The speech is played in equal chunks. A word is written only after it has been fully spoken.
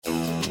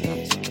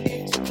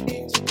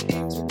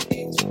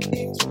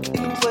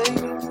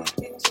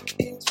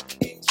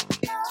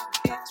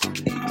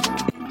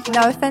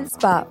No Offence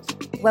But,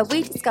 where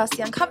we discuss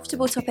the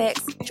uncomfortable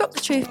topics, drop the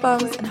truth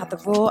bombs, and have the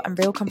raw and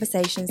real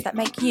conversations that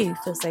make you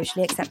feel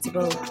socially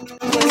acceptable.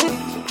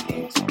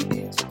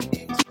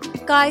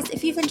 Guys,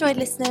 if you've enjoyed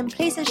listening,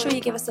 please ensure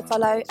you give us a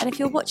follow, and if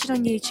you're watching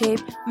on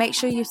YouTube, make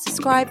sure you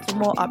subscribe for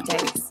more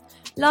updates.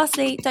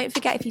 Lastly, don't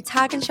forget, if you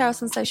tag and share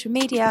us on social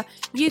media,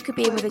 you could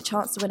be in with a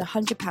chance to win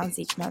 £100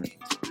 each month.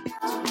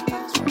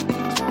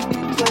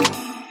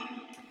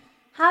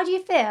 How do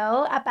you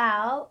feel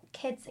about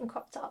kids in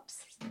crop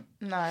tops?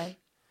 No.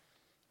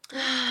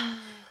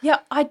 Yeah,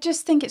 I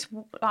just think it's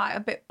like a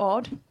bit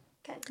odd.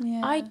 Okay.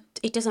 Yeah.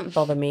 It doesn't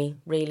bother me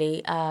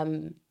really.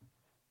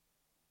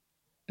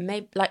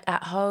 Maybe like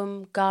at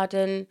home,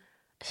 garden.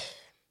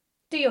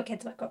 Do your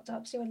kids wear crop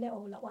tops? Your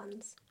little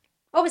ones?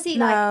 Obviously,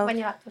 No. like when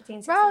you're like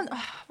 15, 16.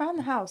 Around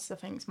the house, I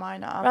think it's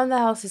mine are. Around the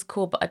house is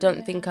cool, but I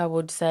don't think I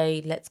would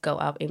say let's go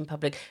out in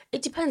public.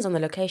 It depends on the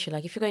location.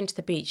 Like if you're going to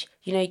the beach,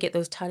 you get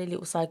those tiny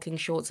little cycling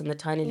shorts and the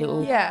tiny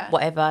little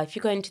whatever. If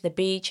you're going to the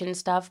beach and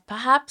stuff,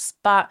 perhaps,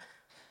 but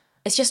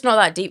it's just not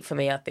that deep for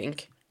me, I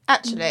think.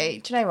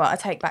 Actually, do you know what? I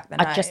take back the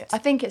note. I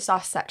think it's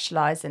us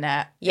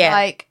sexualising it. Yeah.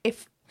 Like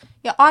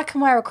I can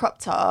wear a crop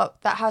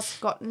top that has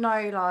got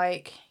no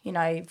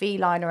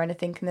V-line or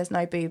anything, and there's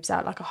no boobs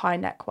out, like a high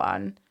neck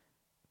one.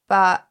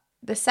 But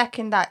the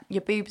second that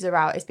your boobs are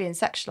out, it's being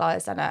sexualised,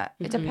 isn't it?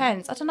 It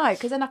depends. I don't know,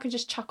 because then I can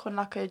just chuck on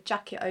like a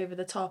jacket over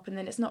the top, and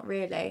then it's not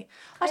really.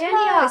 I don't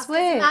know, it's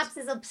weird. Maps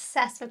is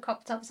obsessed with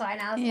crop tops right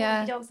now. That's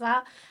what he talks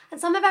about. And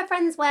some of our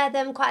friends wear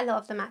them, quite a lot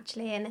of them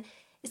actually. And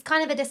it's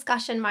kind of a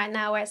discussion right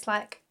now where it's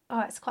like, oh,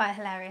 it's quite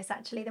hilarious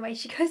actually, the way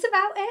she goes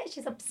about it.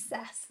 She's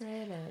obsessed.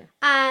 Really?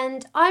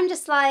 And I'm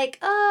just like,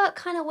 oh, it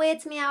kind of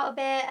weirds me out a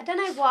bit. I don't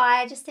know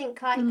why. I just think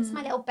like, it's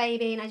my little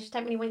baby and I just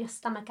don't really want your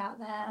stomach out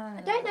there.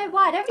 I don't know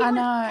why. I don't really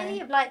want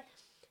any of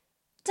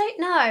don't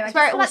know. It's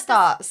where it all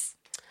starts.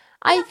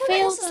 I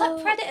feel it's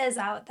like predators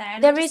out there.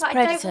 And There I'm is just like,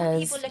 predators. I don't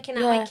want people looking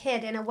at my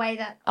kid in a way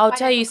that I'll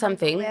tell you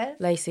something,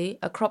 Lacey.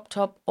 A crop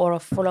top or a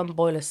full-on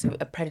boiler suit,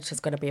 a predator's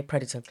going to be a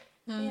predator.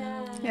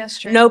 Yeah, that's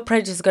true. No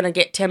predator's going to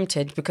get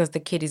tempted because the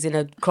kid is in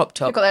a crop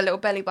top. They've got their little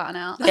belly button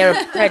out. They're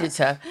a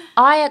predator.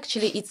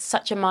 It's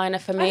such a minor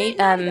for me.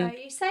 I don't know, though,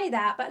 you say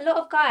that, but a lot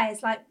of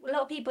guys, like a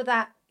lot of people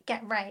that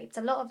get raped,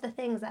 a lot of the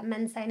things that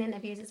men say in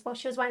interviews is, well,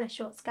 she was wearing a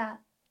short skirt.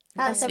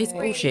 It's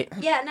bullshit.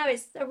 Yeah, no,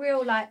 it's a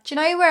real like. Do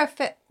you know where I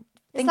fit?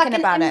 It's Thinking like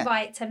about an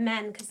invite to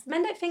men, because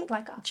men don't think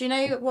like us. Do you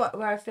know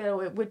where I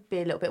feel it would be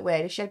a little bit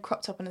weird if she had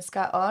crop top and a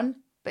skirt on,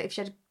 but if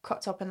she had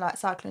crop top and like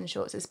cycling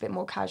shorts, it's a bit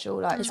more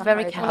casual. Like it's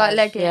very casual, like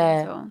leggings.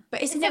 Yeah.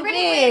 But isn't It's it a really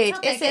weird? weird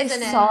topic,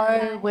 isn't it?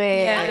 So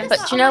weird. Yeah. I'm But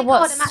just do you know like,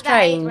 what's I'm at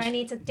that age strange? where I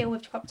need to deal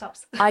with crop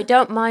tops. I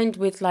don't mind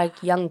with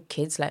like young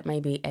kids, like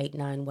maybe 8,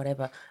 9,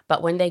 whatever.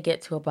 But when they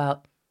get to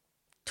about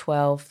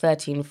 12,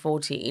 13,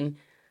 14,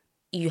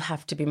 you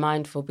have to be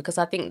mindful, because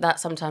I think that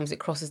sometimes it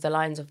crosses the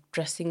lines of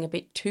dressing a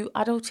bit too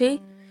adulty.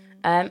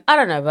 I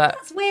don't know, but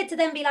It's weird to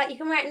then be like, you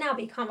can wear it now,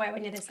 but you can't wear it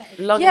when you're this age.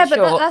 long Yeah, and but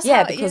short,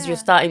 that's because you're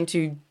starting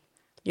to,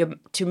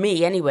 to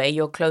me anyway,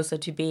 you're closer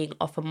to being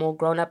of a more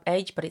grown-up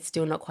age, but it's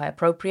still not quite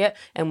appropriate.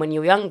 And when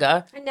you're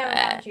younger, And they're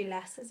allowed you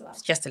less as well.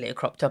 it's just a little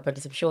crop top and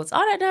some shorts. I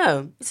don't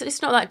know.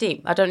 It's not that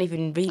deep. I don't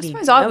even really. I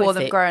suppose I wore notice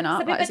them it. growing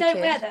up. So people like, as a don't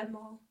kid. wear them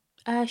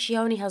more. She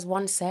only has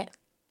one set,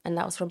 and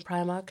that was from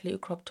Primark. Little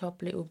crop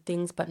top, little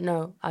things. But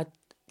no,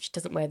 she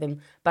doesn't wear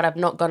them. But I've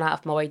not gone out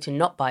of my way to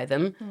not buy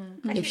them.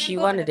 If she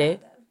wanted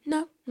it,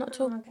 no, not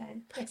at all.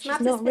 Okay. She's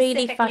not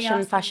really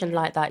fashion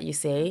like that, you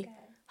see.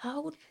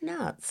 How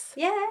nuts.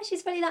 Yeah,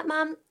 she's really like,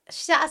 Mum,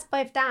 she sat us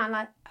both down,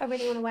 like, I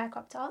really want to wear a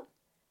crop top.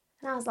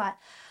 And I was like,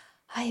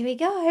 oh, here we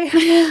go.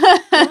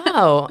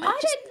 Wow.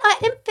 I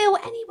didn't feel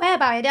any way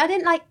about it. I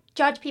didn't like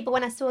judge people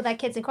when I saw their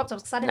kids in crop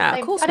tops, because I didn't No,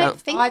 of course I don't not.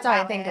 think I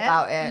don't think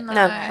about it. No.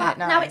 But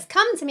now it's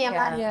come to me, I'm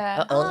like,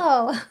 Yeah.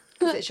 oh.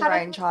 Because it's your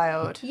own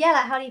child. Yeah,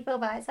 like, how do you feel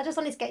about it? So I just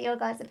wanted to get your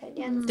guys'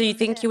 opinions. Do you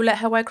think you'll let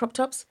her wear crop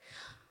tops?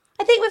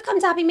 I think we've come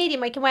to a happy medium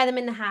where we can wear them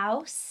in the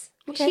house.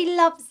 Okay. She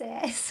loves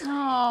it.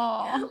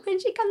 Oh. When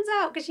she comes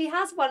out, because she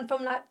has one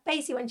from like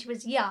basically when she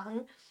was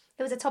young.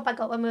 It was a top I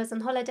got when we was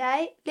on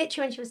holiday,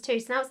 literally when she was 2,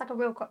 so now it's like a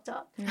real crop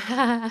top.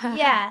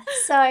 Yeah,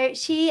 so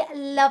she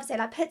loves it,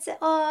 like puts it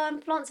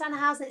on, flaunts around the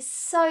house, and it's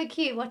so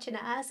cute watching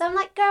her. So I'm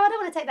like, girl, I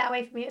don't want to take that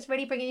away from you. It's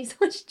really bringing you so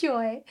much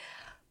joy.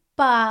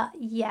 But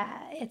yeah,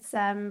 it's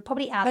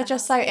probably out. They're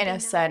just so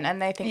innocent and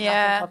they think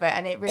nothing of it,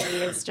 and it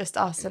really is just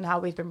us and how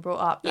we've been brought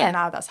up. Yeah. And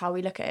now that's how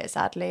we look at it,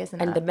 sadly,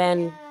 isn't it? And the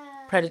men,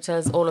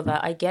 predators, all of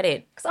that. I get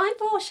it. Because I'm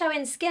for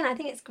showing skin. I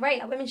think it's great.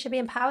 Like, women should be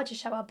empowered to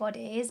show our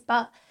bodies,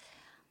 but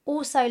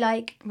also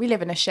like we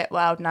live in a shit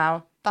world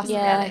now. That's the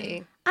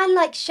reality. and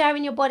like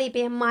sharing your body,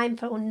 being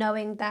mindful,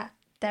 knowing that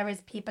there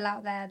is people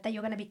out there that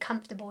you're going to be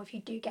comfortable if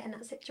you do get in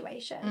that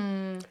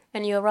situation.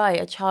 And you're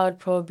right. A child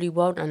probably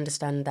won't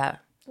understand that.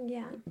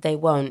 Yeah. They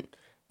won't.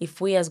 If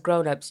we as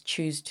grown-ups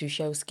choose to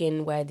show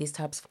skin, wear these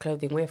types of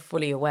clothing, we're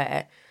fully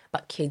aware.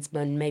 But kids,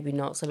 man, maybe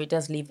not. So it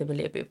does leave them a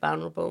little bit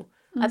vulnerable.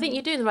 I think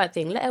you're doing the right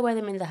thing. Let her wear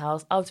them in the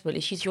house.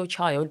 Ultimately, she's your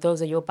child. Those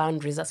are your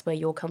boundaries. That's where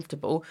you're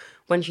comfortable.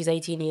 When she's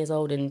 18 years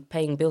old and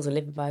paying bills and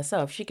living by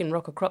herself, she can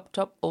rock a crop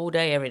top all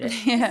day, every day.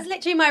 This is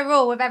literally my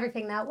rule with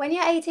everything now. When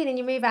you're 18 and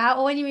you move out,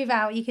 or when you move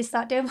out, you can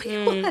start doing what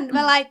you want.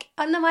 But like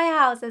under my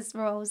house, there's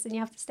rules, and you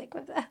have to stick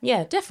with them.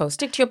 Yeah, defo.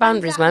 Stick to your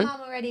boundaries, man.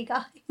 I'm already,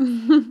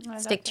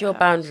 guys. Stick to your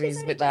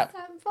boundaries with that.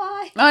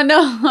 I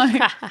know.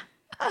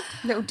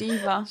 Little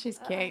diva. She's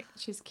cute.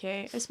 She's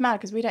cute. It's mad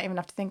because we don't even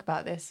have to think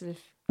about this with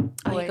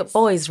Oh, boys. you got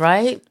boys,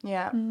 right?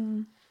 Yeah.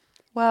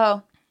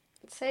 Well,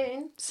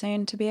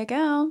 Soon to be a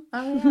girl.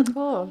 Oh, yeah, of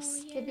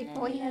course. Give me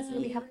 4 years and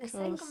we'll be having the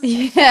same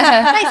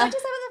Yeah. conversation. Wait, so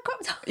just over the crop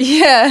top.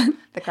 Yeah.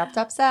 The crop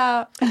top's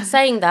out.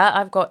 Saying that,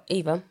 I've got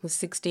Eva, who's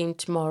 16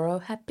 tomorrow.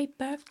 Happy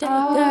birthday,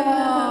 girl.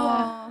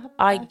 Happy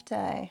I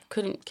birthday.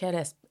 couldn't care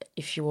less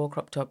if she wore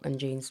crop top and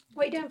jeans.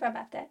 What are you doing for a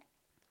birthday?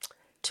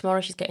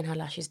 Tomorrow she's getting her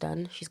lashes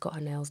done. She's got her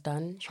nails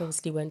done. She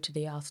obviously went to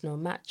the Arsenal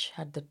match,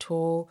 had the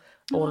tour,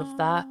 all of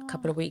that a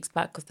couple of weeks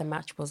back because the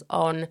match was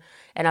on.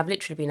 And I've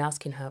literally been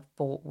asking her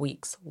for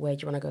weeks, where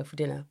do you want to go for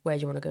dinner? Where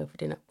do you want to go for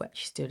dinner? But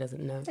she still doesn't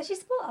know. Does she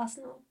support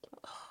Arsenal?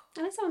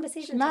 I know someone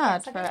besieged them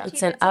mad tickets. for it.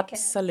 It's an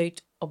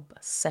absolute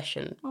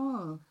obsession.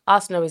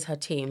 Arsenal is her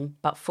team,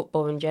 but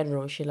football in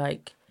general, she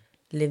like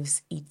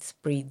lives, eats,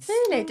 breathes.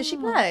 Really? Does she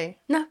play?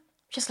 No,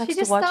 just likes She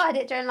just to watch. started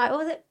it during like, what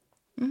was it?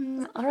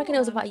 I reckon it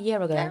was about a year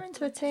ago. They're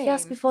into a team.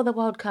 Just before the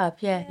World Cup.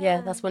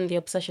 Yeah. That's when the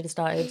obsession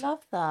started.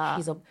 Love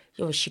that.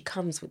 She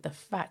comes with the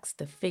facts,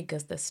 the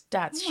figures, the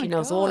stats. She my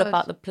knows all God.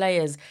 about the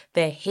players,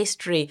 their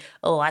history.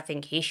 Oh, I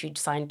think he should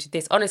sign to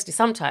this. Honestly,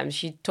 sometimes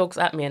she talks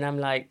at me and I'm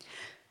like,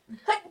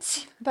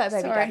 But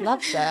baby dad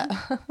loves it.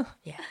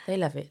 yeah, they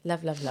love it.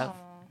 Love.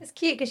 It's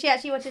cute because she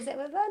actually watches it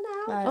with her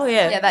now. Oh,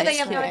 yeah. Yeah, that So is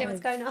you have no cute. idea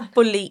what's going on.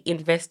 Fully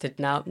invested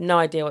now. No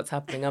idea what's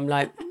happening. I'm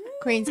like,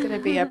 Queen's going to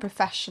be a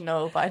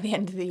professional by the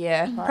end of the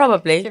year. Like,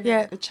 probably, give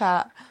yeah. it the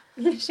chat.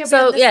 She'll So, be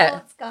on the yeah.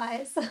 sports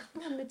guys.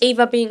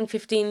 Eva being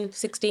 15,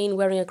 16,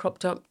 wearing a crop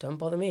top, don't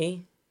bother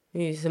me.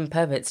 Some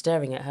perverts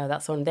staring at her,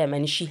 that's on them.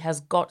 And she has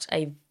got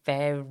a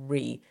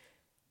very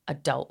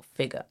adult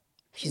figure.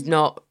 She's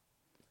not,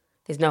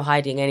 there's no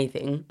hiding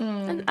anything.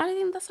 And I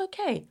think that's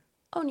okay.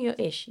 Own your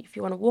ish. If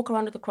you want to walk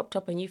around with a crop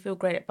top and you feel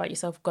great about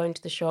yourself going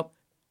to the shop,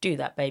 do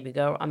that, baby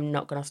girl. I'm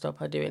not going to stop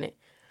her doing it.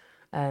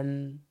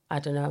 I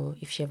don't know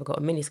if she ever got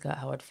a miniskirt,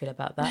 how I'd feel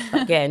about that.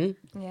 But again,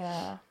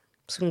 Yeah.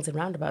 swings and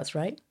roundabouts,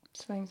 right?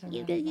 Swings and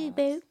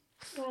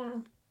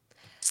Wow.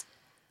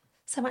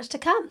 So much to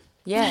come.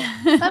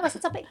 Yeah. So what's the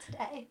topic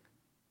today?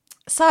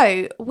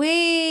 So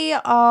we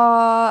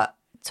are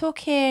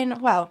talking,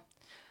 well,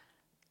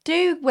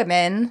 do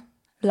women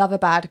love a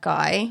bad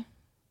guy?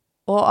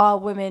 Or are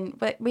women,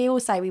 but we all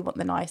say we want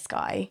the nice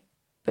guy,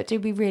 but do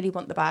we really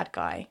want the bad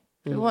guy?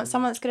 Do we want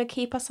someone that's going to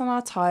keep us on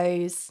our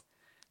toes?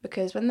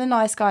 Because when the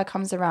nice guy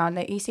comes around,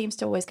 he seems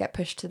to always get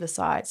pushed to the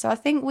side. So I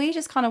think we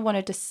just kind of want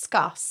to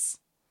discuss,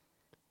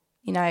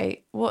 you know,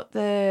 what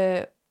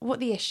the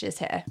issue is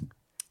here.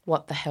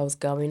 What the hell's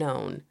going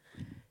on?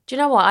 Do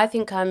you know what? I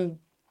think I'm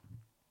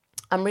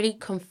really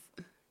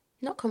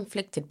not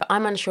conflicted, but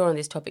I'm unsure on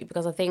this topic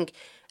because I think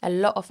a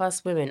lot of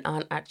us women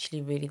aren't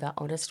actually really that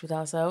honest with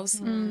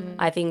ourselves.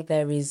 I think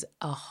there is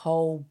a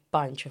whole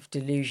bunch of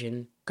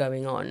delusion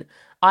going on.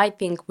 I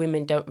think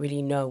women don't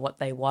really know what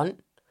they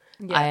want.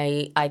 Yeah.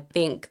 I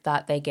think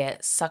that they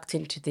get sucked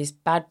into this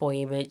bad boy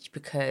image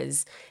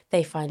because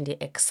they find it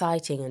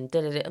exciting and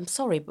da-da-da. I'm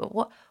sorry, but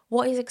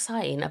what is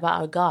exciting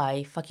about a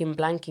guy fucking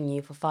blanking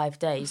you for 5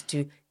 days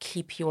to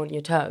keep you on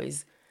your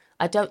toes?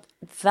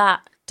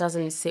 That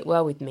doesn't sit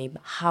well with me.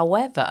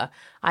 However,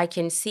 I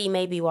can see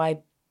maybe why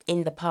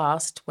in the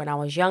past, when I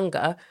was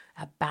younger,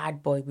 a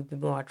bad boy would be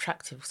more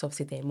attractive because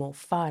obviously they're more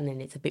fun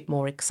and it's a bit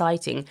more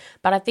exciting.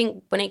 But I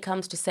think when it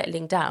comes to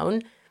settling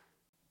down,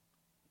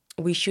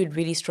 we should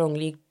really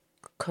strongly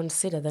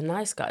consider the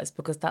nice guys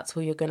because that's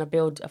who you're going to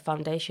build a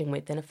foundation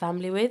with and a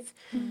family with.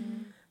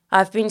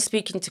 I've been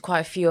speaking to quite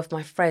a few of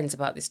my friends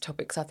about this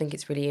topic because I think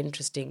it's really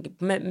interesting.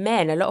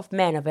 A lot of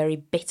men are very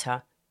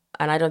bitter,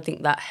 and I don't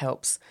think that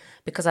helps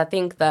because I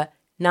think the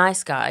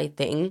nice guy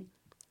thing,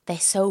 they're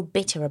so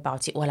bitter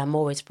about it. Well, I'm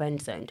always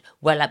friend zoned.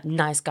 Well,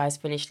 nice guys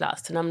finish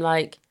last. And I'm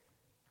like,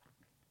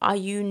 are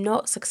you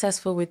not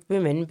successful with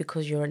women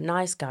because you're a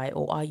nice guy,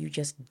 or are you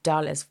just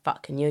dull as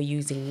fuck and you're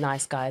using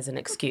nice guy as an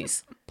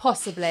excuse?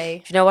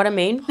 Possibly. Do you know what I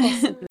mean?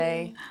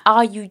 Possibly.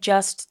 Are you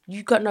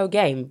got no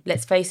game?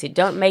 Let's face it.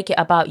 Don't make it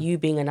about you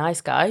being a nice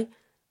guy.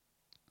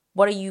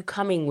 What are you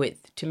coming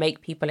with to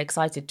make people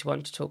excited to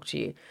want to talk to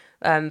you?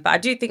 But I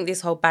do think this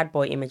whole bad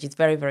boy image is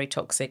very, very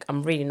toxic.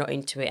 I'm really not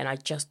into it. And I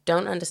just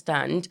don't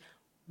understand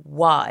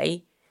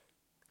why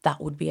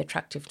that would be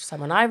attractive to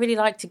someone. I really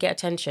like to get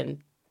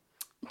attention.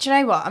 Do you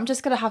know what? I'm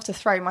just going to have to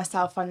throw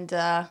myself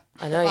under.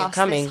 I know you're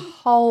coming. This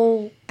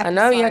whole episode I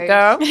know you,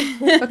 girl.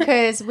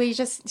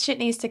 Because shit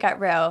needs to get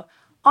real.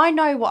 I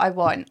know what I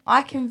want.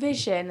 I can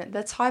vision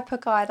the type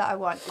of guy that I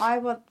want. I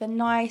want the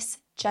nice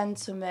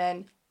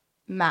gentleman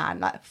man,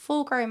 like a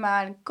full grown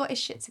man, got his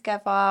shit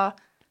together,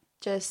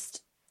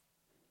 just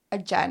a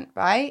gent,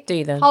 right? Do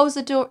you then? Holds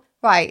the door.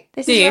 Right,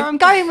 this is where I'm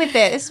going with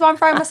it. This is why I'm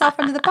throwing myself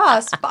under the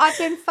bus. But I've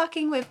been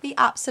fucking with the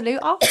absolute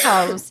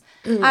arseholes.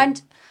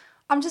 And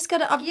I'm just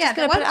gonna put it out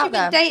there. The ones you've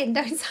been dating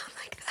don't sound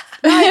like that.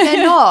 No,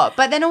 they're not.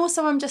 But then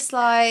also I'm just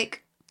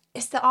like,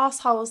 it's the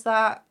arseholes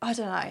that, I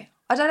don't know.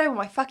 I don't know what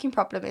my fucking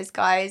problem is,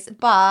 guys.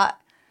 But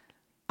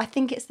I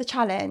think it's the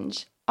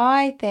challenge.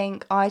 I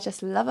think I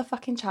just love a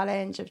fucking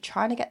challenge of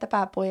trying to get the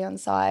bad boy on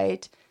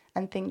side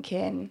and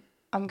thinking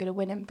I'm going to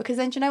win him. Because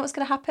then do you know what's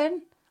going to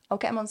happen? I'll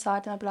get him on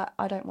side and I'll be like,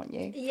 I don't want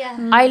you. Yeah.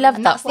 I love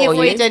And that that's the for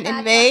you. avoidant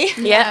in me.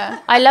 Yeah,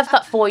 I love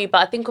that for you, but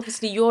I think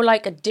obviously you're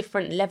like a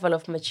different level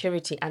of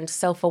maturity and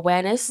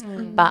self-awareness.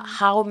 But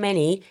how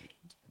many,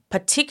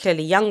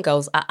 particularly young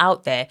girls, are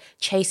out there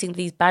chasing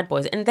these bad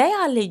boys, and they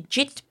are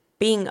legit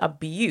being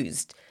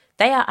abused.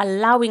 They are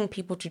allowing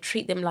people to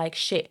treat them like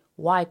shit.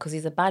 Why? Because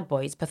he's a bad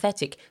boy. It's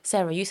pathetic.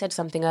 Sarah, you said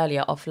something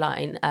earlier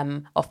offline,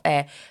 off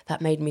air,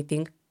 that made me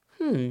think,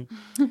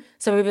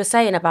 So we were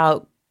saying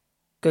about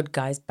good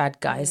guys, bad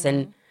guys,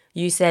 and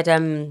you said,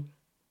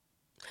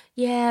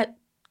 yeah,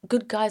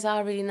 good guys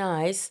are really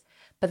nice,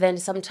 but then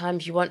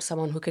sometimes you want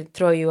someone who can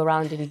throw you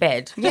around in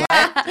bed. Yeah,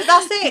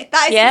 that's it.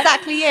 That is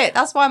exactly it.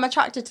 That's why I'm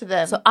attracted to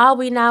them. So are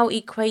we now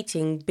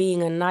equating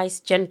being a nice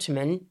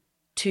gentleman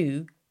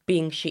to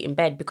being shit in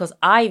bed? Because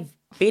I've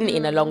been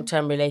in a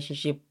long-term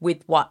relationship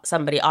with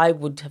somebody I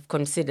would have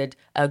considered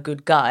a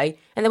good guy,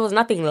 and there was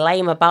nothing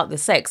lame about the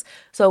sex.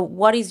 So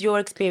what is your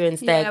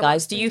experience there,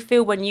 guys? Do you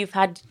feel when you've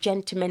had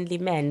gentlemanly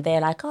men,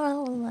 they're like,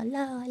 oh, I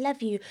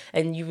love you,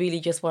 and you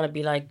really just want to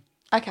be like,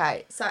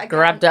 okay, so again,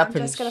 grabbed up I'm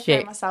and just going to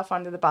shit. throw myself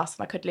under the bus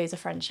and I could lose a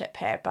friendship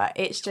here, but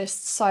it's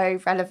just so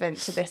relevant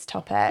to this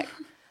topic.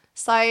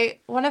 So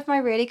one of my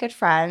really good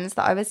friends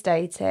that I was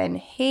dating,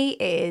 he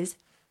is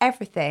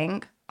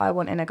everything I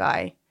want in a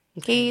guy.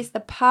 Okay. He's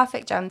the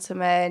perfect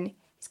gentleman.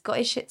 He's got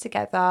his shit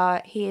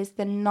together. He is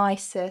the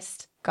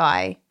nicest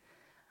guy.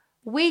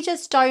 We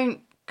just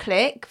don't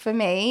click, for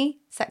me,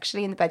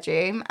 sexually in the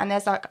bedroom. And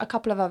there's like a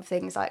couple of other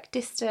things like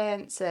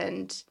distance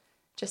and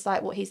just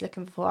like what he's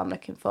looking for, I'm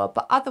looking for.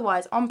 But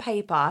otherwise, on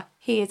paper,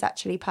 he is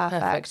actually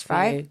perfect for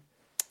right?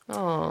 you.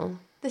 Oh.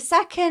 The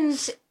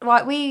second,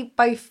 like, we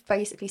both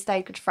basically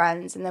stayed good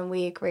friends and then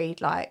we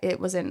agreed, like, it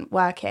wasn't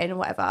working or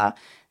whatever.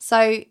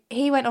 So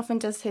he went off and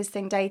does his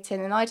thing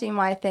dating and I do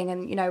my thing.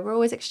 And, you know, we're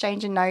always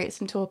exchanging notes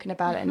and talking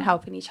about it and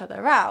helping each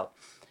other out.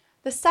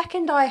 The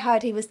second I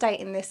heard he was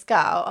dating this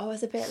girl, I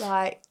was a bit,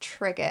 like,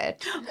 triggered.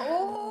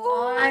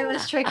 Oh. I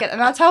was triggered.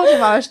 And I told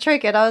him I was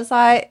triggered. I was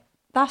like,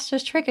 that's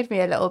just triggered me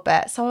a little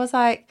bit. So I was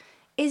like,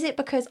 is it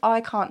because I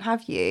can't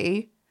have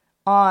you?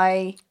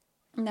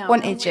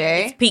 Wanted you.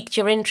 It's piqued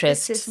your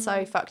interest. This is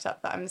so fucked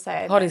up that I'm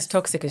saying. God is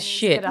toxic as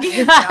shit.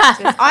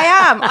 I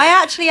am. I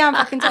actually am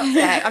fucking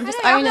toxic. I'm just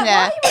owning it.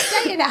 Why are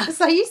you dating now?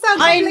 So you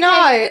sound I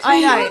know.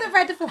 You're the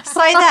red flag.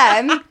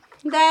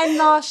 So then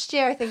last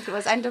year, I think it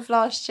was end of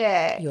last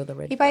year, You're the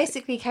red he flag.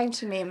 basically came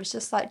to me and was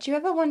just like, do you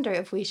ever wonder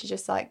if we should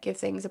just like give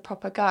things a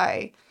proper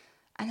go?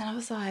 And then I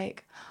was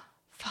like,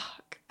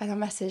 fuck. And I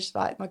messaged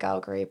like my girl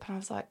group and I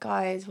was like,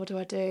 guys, what do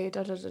I do?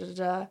 Da, da, da, da,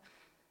 da.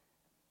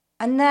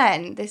 And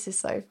then, this is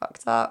so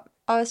fucked up,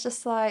 I was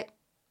just like,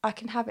 I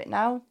can have it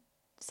now,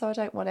 so I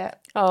don't want it.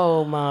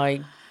 Oh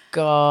my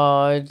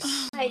God.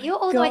 Hey, you're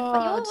all the way. You're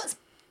what's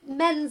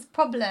men's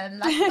problem.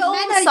 Like, But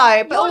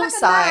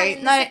also,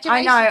 no,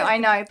 I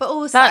know, but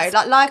also,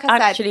 That's like I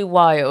said, actually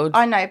wild.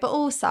 I know, but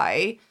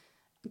also,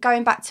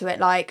 going back to it,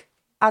 like,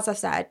 as I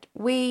said,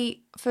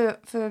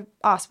 for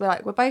us,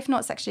 we're both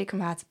not sexually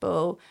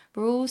compatible.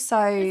 We're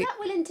also... Is that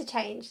willing to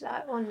change,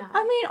 though, or no?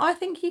 I mean, I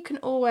think you can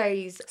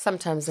always...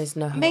 Sometimes there's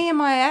no hope. Me and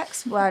my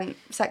ex weren't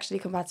sexually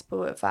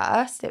compatible at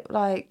first. It,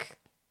 like,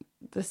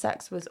 the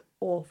sex was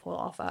awful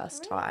our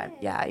first time.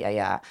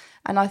 Yeah.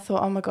 And I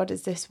thought, oh my God,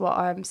 is this what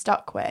I'm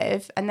stuck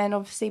with? And then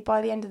obviously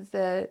by the end of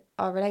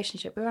our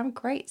relationship, we were having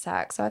great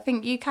sex. So I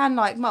think you can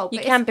like mold. You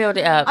can build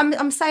it up.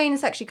 I'm saying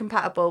sexually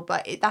compatible,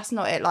 but that's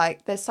not it.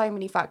 Like there's so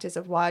many factors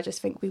of why I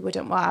just think we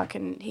wouldn't work.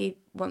 And he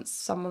wants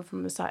someone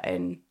from a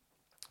certain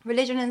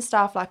religion and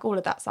stuff, like all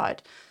of that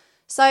side.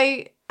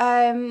 So,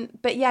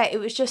 but yeah, it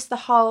was just the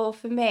whole,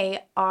 for me,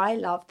 I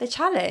love the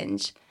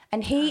challenge.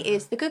 And he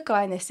is the good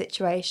guy in this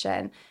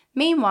situation.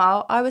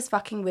 Meanwhile, I was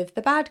fucking with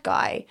the bad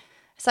guy.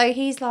 So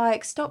he's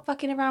like, stop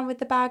fucking around with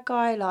the bad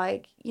guy.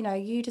 Like, you know,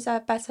 you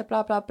deserve better,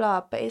 blah, blah,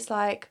 blah. But it's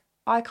like,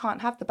 I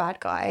can't have the bad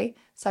guy.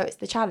 So it's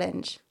the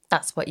challenge.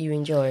 That's what you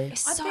enjoy.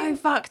 It's so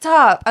fucked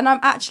up. And I'm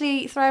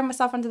actually throwing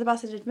myself under the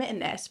bus and admitting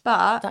this.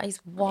 But That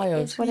is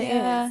wild. it's what it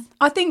is.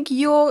 I think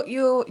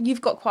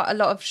you've got quite a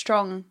lot of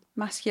strong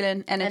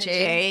masculine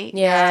energy.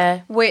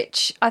 Yeah.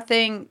 Which I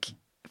think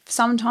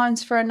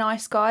sometimes for a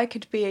nice guy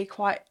could be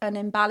quite an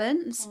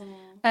imbalance.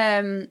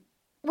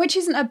 Which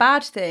isn't a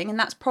bad thing, and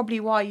that's probably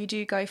why you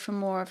do go for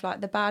more of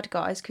like the bad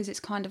guys, because it's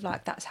kind of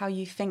like that's how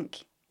you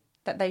think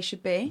that they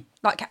should be,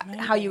 like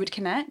how you would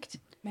connect.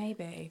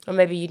 Maybe. Or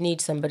maybe you need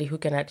somebody who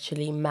can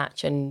actually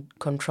match and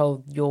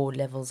control your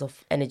levels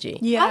of energy.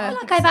 Yeah, I feel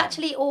like I've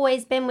actually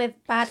always been with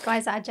bad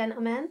guys that are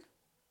gentlemen.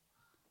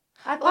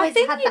 I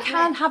think you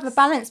can have a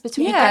balance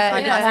between Yeah,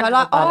 both. yeah,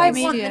 Like, I balance.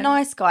 want the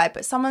nice guy,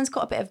 but someone's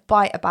got a bit of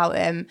bite about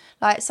him.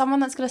 Like someone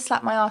that's going to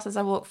slap my ass as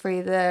I walk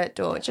through the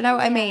door. Do you know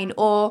what I mean?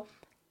 Or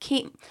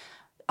keep...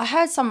 I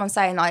heard someone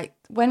saying, like,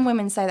 when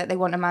women say that they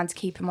want a man to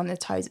keep him on their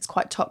toes, it's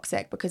quite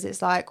toxic because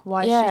it's like,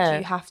 why should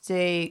you have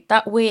to...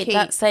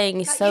 That saying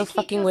is so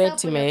fucking weird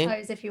to me.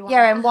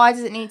 Yeah, and why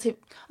does it need to...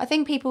 I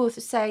think people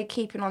say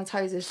keeping on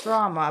toes is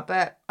drama,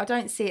 but I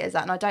don't see it as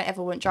that, and I don't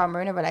ever want drama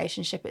in a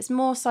relationship. It's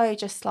more so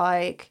just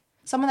like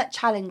someone that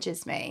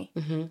challenges me.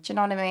 Do you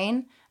know what I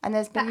mean? And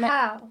there's been...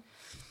 how?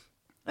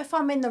 If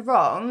I'm in the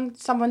wrong,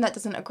 someone that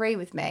doesn't agree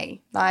with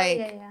me.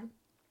 Like...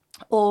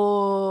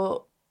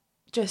 Or...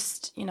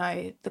 just, you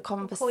know, the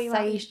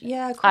conversation.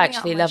 Yeah, I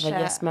actually love a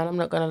yes man, I'm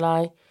not going to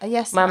lie. A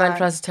yes My man. man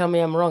tries to tell me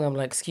I'm wrong. I'm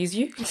like, excuse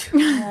you?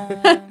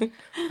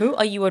 Who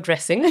are you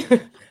addressing?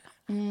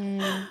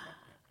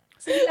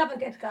 So you love a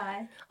good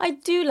guy? I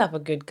do love a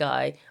good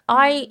guy.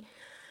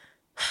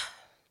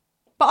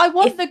 But I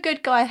want the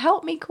good guy.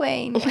 Help me,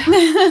 Queen.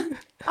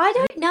 I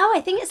don't know.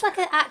 I think it's like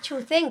an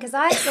actual thing because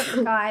I saw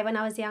a guy when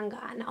I was younger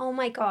and oh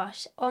my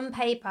gosh, on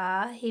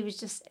paper, he was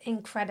just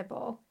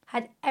incredible.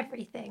 Had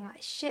everything,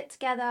 like shit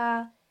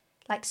together,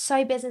 like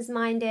so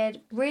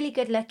business-minded, really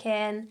good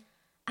looking.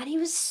 And he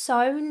was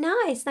so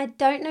nice. And I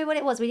don't know what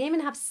it was. We didn't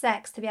even have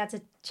sex to be able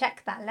to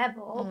check that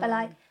level. But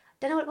like, I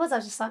don't know what it was. I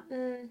was just like,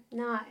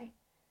 no.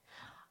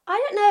 I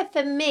don't know if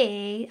for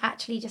me,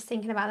 actually just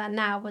thinking about that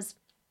now was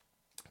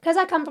because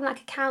I come from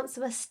like a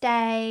council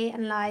estate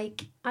and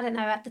like, I don't know,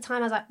 at the time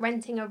I was like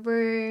renting a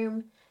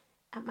room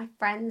at my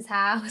friend's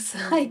house.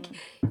 Like,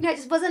 you know, it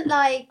just wasn't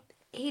like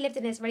he lived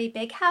in this really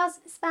big house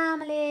with his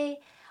family.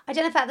 I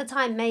don't know if at the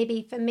time,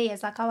 maybe for me,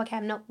 it's like, oh, okay,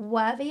 I'm not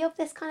worthy of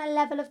this kind of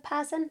level of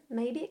person.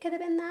 Maybe it could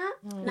have been that.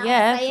 Now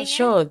yeah, saying for it,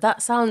 sure.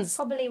 That sounds,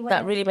 probably what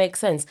that really makes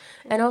sense.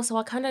 And also,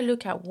 I kind of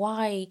look at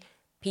why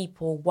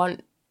people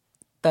want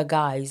the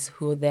guys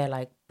who are there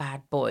like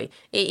bad boy.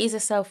 It is a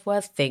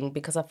self-worth thing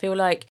because I feel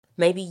like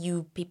maybe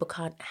people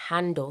can't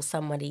handle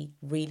somebody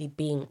really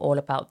being all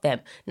about them.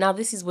 Now,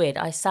 this is weird.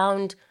 I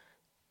sound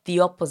the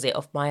opposite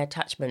of my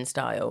attachment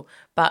style,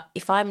 but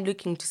if I'm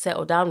looking to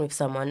settle down with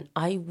someone,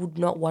 I would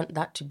not want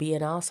that to be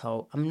an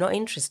asshole. I'm not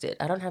interested.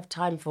 I don't have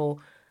time for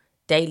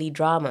daily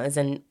dramas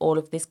and all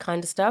of this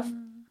kind of stuff.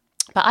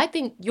 But I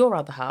think your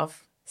other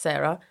half,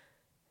 Sarah,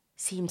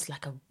 seems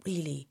like a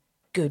really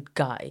good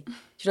guy. Do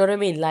you know what I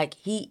mean? Like,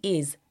 he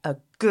is a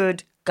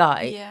good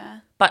guy. Yeah.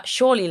 But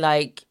surely,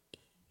 like,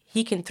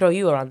 he can throw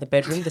you around the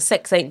bedroom. The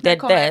sex ain't dead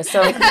there.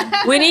 So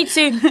we need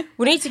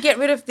to get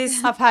rid of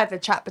this. I've heard the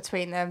chat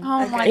between them.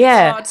 Oh my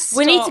Yeah, God,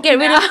 we need to stop get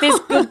rid now. of this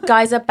good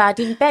guys are bad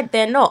in bed.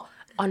 They're not.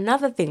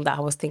 Another thing that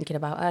I was thinking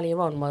about earlier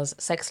on was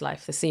Sex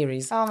Life, the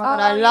series. Oh my God,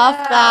 I love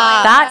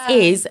that. That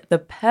is the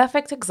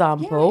perfect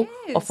example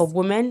of a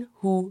woman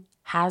who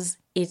has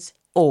it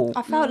all.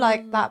 I felt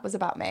like that was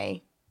about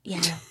me.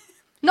 Yeah.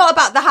 Not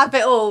about the have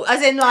it all,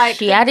 as in like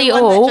She had the it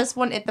one all. that just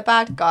wanted the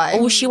bad guy.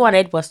 All she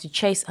wanted was to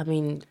chase,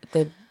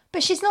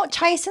 But she's not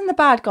chasing the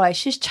bad guy.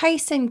 She's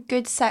chasing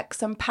good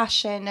sex and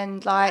passion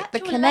and like the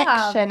Actual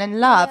connection love. and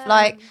love. Yeah.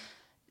 Like,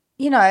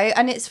 you know,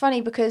 and it's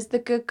funny because the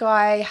good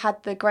guy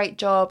had the great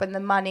job and the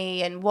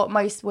money and what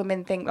most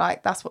women think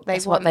like that's what they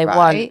That's want. what they right?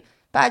 want.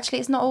 But actually,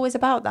 it's not always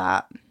about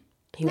that.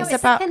 No, It's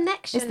it's about- the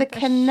connection. it's the for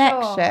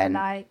connection.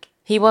 Sure. Like,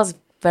 he was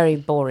very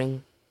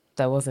boring,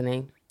 though, wasn't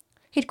he?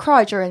 He'd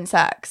cry during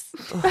sex.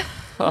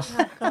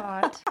 oh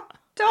God.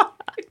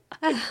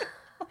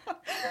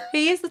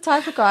 He is the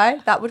type of guy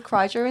that would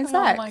cry during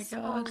sex. Oh my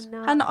God. Oh,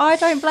 no. And I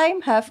don't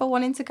blame her for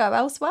wanting to go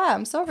elsewhere.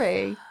 I'm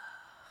sorry.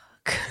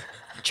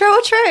 True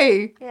or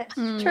true? Yeah.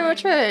 True or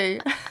true?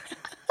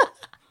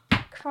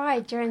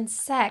 Cry during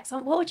sex.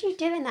 What would you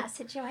do in that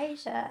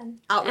situation?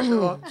 Out the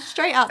door.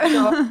 Straight out the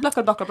door.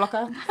 Blocker, blocker,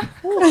 blocker.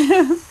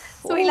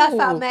 Sorry, laugh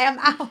at me. I'm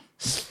out.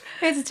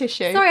 Here's a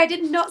tissue. Sorry, I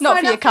did not Not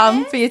sign for your up cum,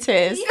 this. for your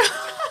tears.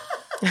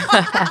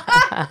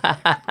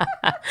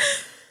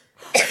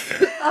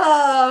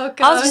 Oh,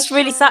 God. I was just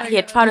really sat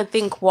here trying to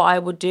think what I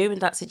would do in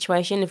that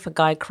situation if a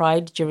guy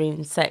cried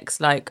during sex.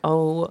 Like,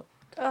 Oh.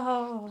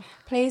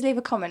 Please leave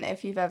a comment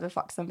if you've ever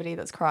fucked somebody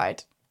that's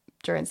cried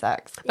during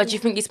sex. but do you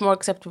think it's more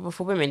acceptable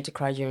for women to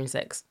cry during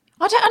sex?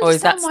 I don't understand Or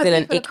is that why still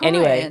an people are ick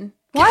anyway? crying.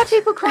 Why are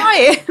people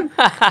crying?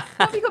 What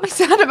have you got to be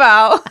sad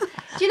about?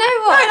 Do you know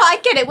No, what? like, I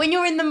get it. When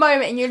you're in the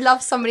moment and you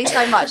love somebody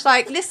so much,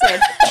 like, listen,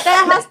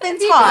 there has been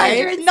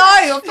times.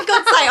 No, for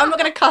God's sake, I'm not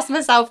going to cuss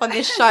myself on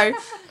this show.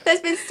 There's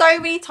been so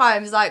many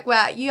times, like,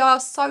 where you are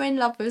so in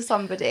love with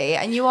somebody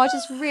and you are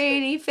just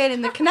really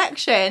feeling the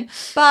connection,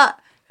 but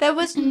there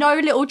was no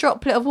little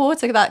droplet of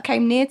water that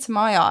came near to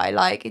my eye.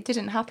 Like, it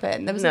didn't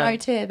happen. There was no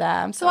tear there.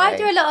 I'm So sorry. I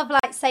do a lot of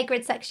like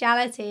sacred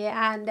sexuality,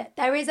 and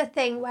there is a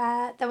thing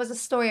where there was a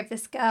story of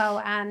this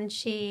girl, and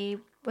she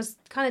was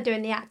kind of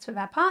doing the act with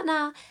her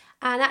partner,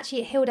 and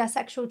actually it healed her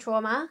sexual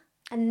trauma,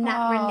 and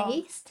that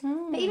released.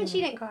 But even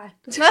she didn't cry.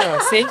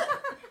 Oh, see?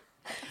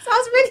 So I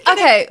was really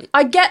Okay,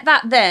 I get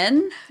that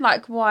then,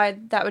 like why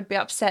that would be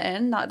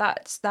upsetting. Like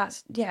that's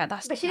But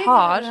she didn't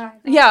hard. cry.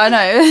 Yeah, I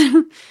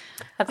know.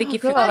 I think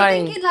if God. you're I'm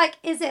crying, thinking, like,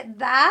 is it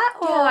that?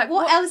 Or like,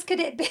 what what- else could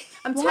it be?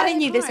 I'm Why telling are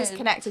you, this is crying?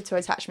 connected to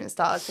attachment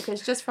styles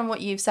because just from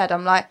what you've said,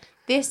 I'm like,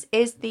 this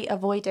is the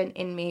avoidant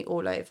in me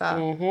all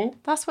over.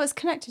 That's what it's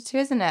connected to,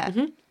 isn't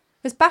it?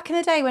 Because back in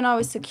the day when I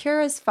was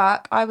secure as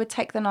fuck, I would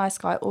take the nice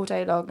guy all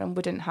day long and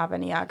wouldn't have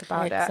any ag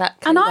about it.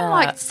 exactly. And I'm that.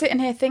 like sitting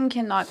here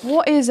thinking, like,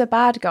 what is a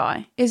bad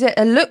guy? Is it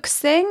a looks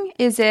thing?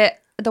 Is it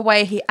the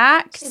way he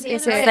acts? Is he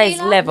Is an it? There's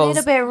Like, levels.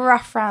 A little bit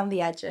rough around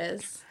the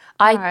edges.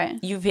 Right.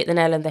 You've hit the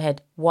nail on the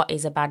head. What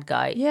is a bad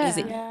guy? Yeah. Is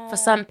it for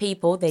some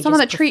people they Someone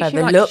just that treats prefer you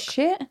the like look?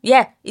 shit?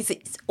 Yeah, it's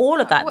all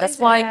of that. What That's is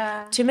it? why,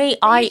 Yeah. to me,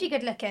 They're usually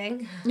good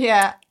looking.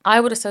 Yeah. I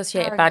would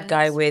associate a bad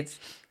guy Arrogance.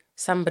 with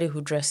somebody who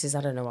dresses,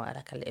 I don't know what,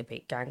 like a little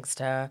bit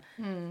gangster.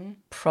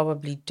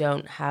 Probably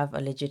don't have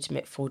a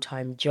legitimate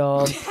full-time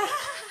job.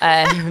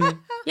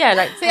 Yeah,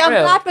 like See, for I'm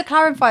real. glad we're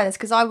clarifying this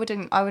because I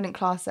wouldn't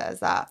class it as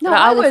that. No, But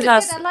I would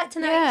class. I'd like to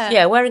know. Yeah.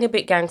 Yeah, wearing a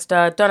bit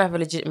gangster, don't have a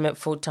legitimate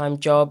full-time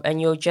job,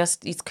 and you're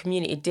just, it's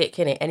community dick,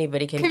 innit?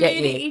 Anybody can get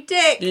you.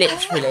 dick.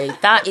 Literally.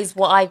 That is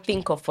what I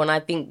think of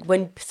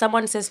when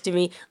someone says to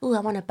me, oh,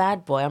 I want a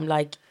bad boy, I'm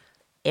like,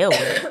 ew,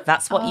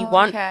 that's what you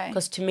want? okay.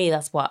 Because to me,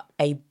 that's what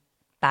a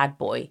bad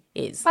boy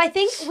is. But I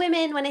think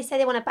women, when they say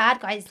they want a bad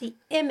guy, it's the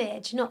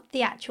image, not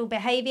the actual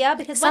behaviour.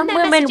 Because Some when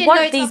they're women messaging want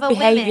loads these of other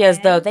behaviours,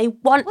 women, though. They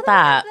want well,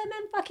 that. They're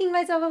men fucking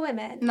loads of other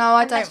women. No,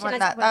 I And don't messaging want loads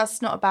that. of women.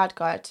 That's not a bad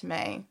guy to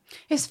me.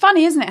 It's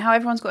funny, isn't it? How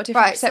everyone's got a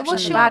different Right. So perception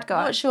what's of your a bad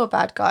guy. What's your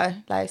bad guy,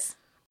 Lace?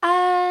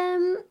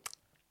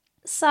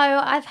 So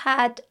I've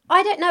had,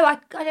 I don't know, I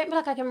don't feel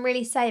like I can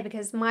really say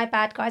because my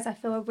bad guys I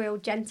feel are real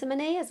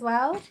gentleman-y as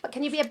well. But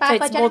can you be a bad So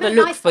guy it's more the gentleman?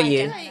 look Nice for guy you.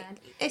 gentleman?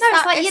 It's No, it's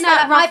that, like, it's you know,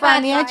 that like my rough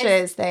around the bad guys-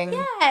 edges thing.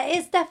 Yeah,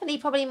 it's definitely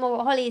probably more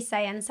what Holly's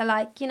saying. So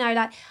like, you know,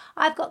 like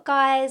I've got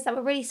guys that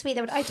were really sweet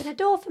that would open a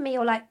door for me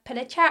or like pull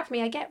a chair out for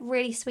me. I get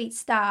really sweet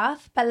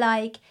stuff. But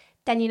like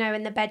then, you know,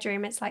 in the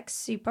bedroom it's like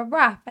super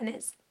rough and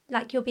it's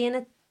like you'll be in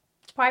a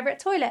private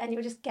toilet and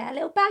you'll just get a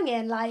little bang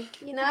in,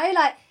 like, you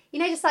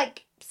know, just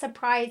like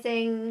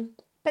surprising.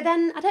 But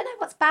then I don't know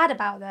what's bad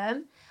about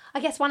them. I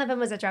guess one of them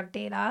was a drug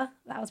dealer.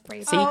 That was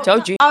pretty See, bad.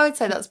 told you. I would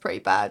say that's pretty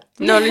bad.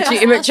 No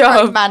legitimate That's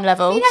drug job. man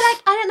level. You know,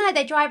 like, I don't know,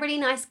 they drive really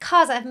nice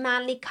cars. I have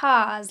manly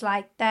cars.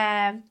 Like,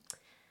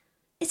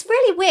 it's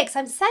really weird because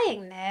I'm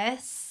saying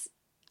this.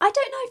 I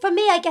don't know. For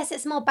me, I guess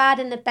it's more bad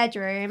in the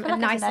bedroom I feel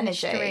and like it's nice an and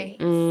energy. street.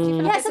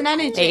 Mm. Yeah, It's an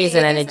energy. It is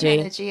an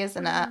energy.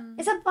 Isn't it?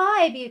 It's a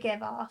vibe you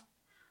give off.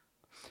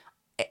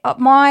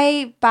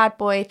 My bad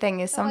boy thing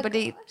is Oh my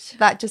somebody gosh.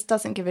 that just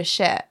doesn't give a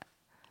shit.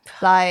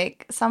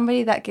 Like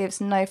somebody that gives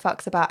no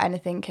fucks about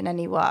anything and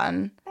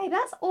anyone. Hey,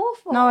 that's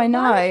awful. No, I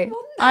know. Why would you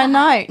want I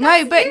that? know. No,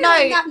 That's but you no.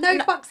 and that no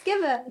no- fucks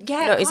given.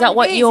 Yeah, No, it is kind that of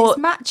what you're- It's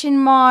matching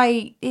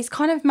my. It's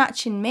kind of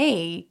matching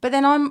me. But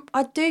then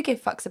I do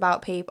give fucks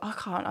about people.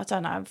 I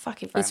don't know. I'm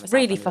fucking. throwing It's myself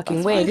really under the fucking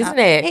bus weird, right now. isn't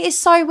it? It is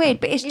so weird,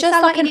 but it's You just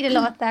sound like like you need a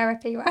lot of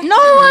therapy, right? No,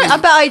 I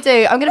bet I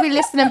do. I'm going to be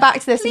listening back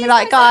to this and be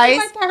like,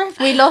 guys,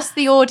 we lost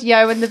the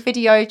audio and the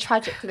video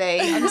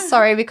tragically. I'm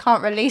sorry, we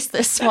can't release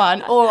this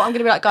one. Or I'm going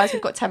to be like, guys,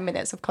 we've got 10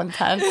 minutes of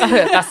content.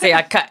 That's it.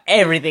 I cut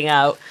everything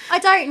out. I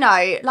don't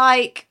know.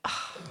 Like,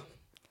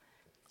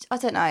 I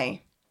don't know.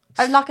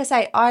 And like I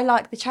say, I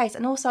like the chase.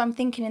 And also I'm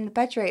thinking in the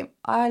bedroom,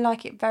 I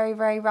like it very,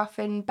 very rough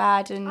and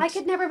bad. And I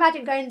could never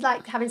imagine going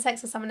like having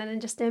sex with someone and then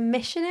just doing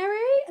missionary,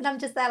 and I'm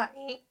just there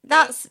like.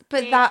 that's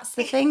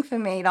the thing for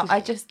me.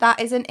 Like, that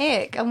is an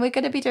ick. And we're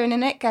going to be doing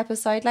an ick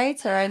episode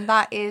later. And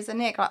that is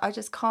an ick. Like, I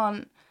just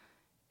can't.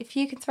 If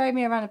you can throw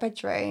me around a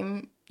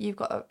bedroom, you're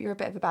a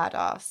bit of a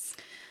badass.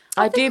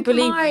 I do think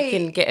believe my- you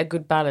can get a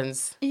good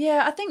balance.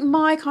 Yeah, I think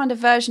my kind of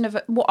version of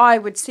what I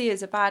would see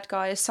as a bad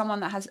guy is someone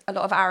that has a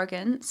lot of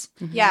arrogance.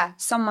 Yeah.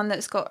 Someone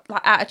that's got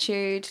like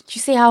attitude. Do you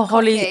see how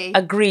Holly Cocky.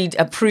 agreed,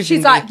 approving?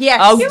 She's like, yes.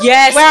 Oh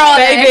yes, Where are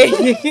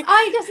baby.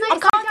 I just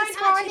noticed can't I don't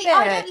describe actually.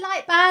 I it. don't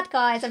like bad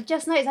guys. I've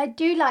just noticed I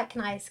do like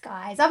nice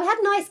guys. I've had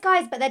nice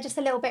guys, but they're just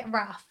a little bit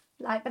rough.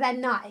 Like, but they're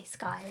nice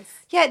guys.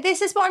 Yeah,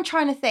 this is what I'm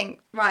trying to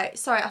think. Right,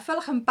 sorry, I feel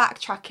like I'm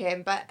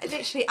backtracking, but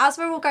literally, as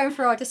we're all going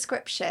through our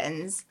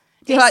descriptions,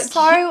 You're it's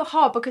like- so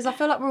hard because I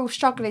feel like we're all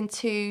struggling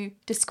to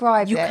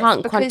describe You this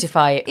can't because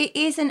quantify it. It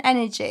is an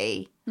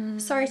energy.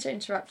 Sorry to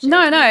interrupt you.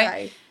 No, You no.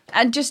 go.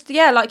 And just,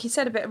 yeah, like you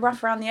said, a bit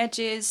rough around the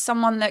edges,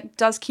 someone that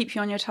does keep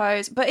you on your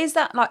toes. But is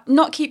that like,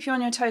 not keep you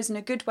on your toes in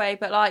a good way,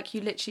 but like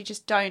you literally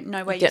just don't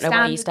know where you don't know where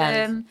stand you with stand.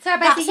 them? So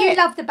basically, you it.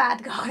 love the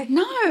bad guy.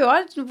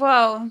 No,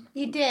 well,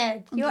 You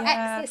did. Your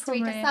Yeah, ex history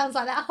probably. just sounds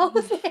like that whole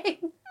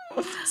thing.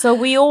 So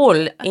we all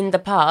in the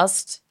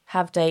past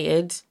have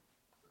dated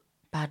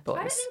bad boys.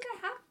 I don't think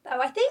I have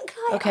though. I think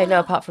like. Okay, no,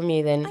 apart from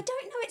you then. I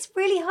don't know. It's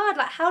really hard.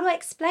 Like, how do I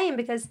explain?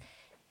 Because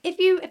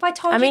if I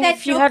told I mean, you,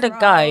 if you had a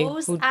guy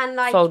who and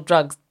like sold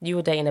drugs, you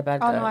were dating a bad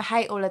Oh guy. no, I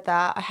hate all of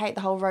that. I hate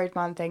the whole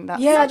roadman thing.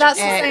 That's Yeah, such that's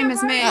an the ick. same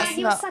as me. Right,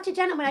 he was not- such a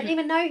gentleman. I didn't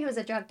even know he was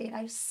a drug dealer.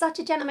 He was such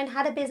a gentleman.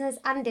 Had a business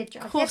and did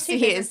drugs. Of course he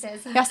he had two is.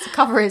 businesses. He has to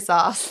cover his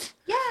ass.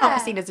 Yeah. Can't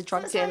be seen as a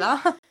drug So it's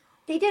like, dealer.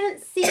 He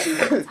didn't seem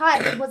the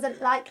type. He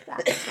wasn't like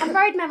that. And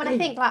roadmen, when I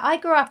think, like, I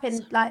grew up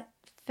in like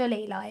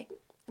fully like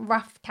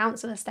rough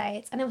council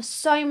estates, and there were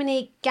so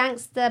many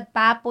gangster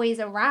bad boys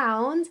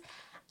around.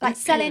 like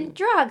selling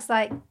drugs,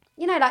 like,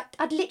 you know, like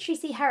I'd literally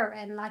see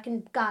heroin, like,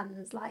 and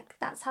guns, like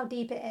that's how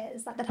deep it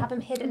is. Like they'd have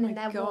them hidden in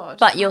their walls.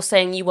 But you're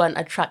saying you weren't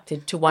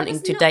attracted to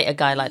wanting to date a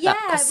guy like that?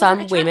 Yeah, Because I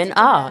wasn't some women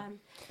attracted to are. them.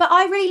 But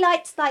I really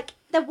liked, like,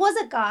 there was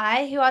a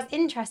guy who I was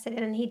interested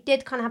in and he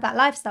did kind of have that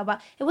lifestyle,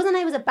 but it wasn't that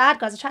he was a bad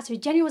guy, I was attracted to him.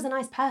 He genuinely was a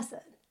nice person.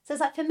 So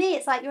it's like, for me,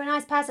 it's like, you're a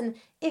nice person.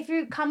 If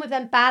you come with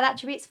them bad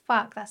attributes,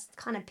 fuck, that's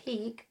kind of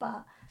peak,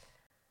 but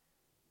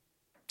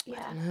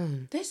yeah.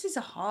 This is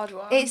a hard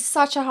one. It's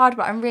such a hard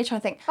one. I'm really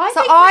trying to think.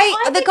 I'm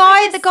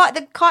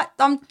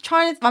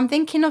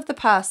thinking of the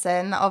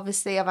person that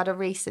obviously I've had a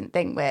recent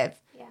thing with.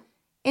 Yeah.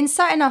 In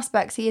certain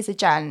aspects, he is a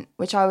gent,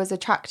 which I was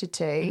attracted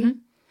to.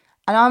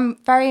 And I'm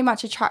very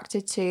much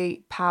attracted to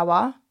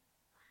power.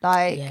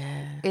 Like,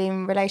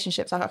 in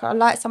relationships, I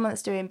like someone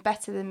that's doing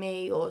better than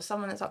me, or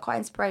someone that's like quite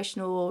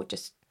inspirational, or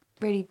just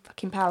really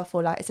fucking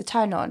powerful. Like, it's a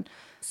turn on.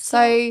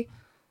 So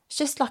it's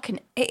just like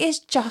it is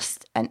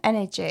just an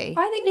energy.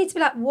 I think it needs to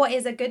be like, what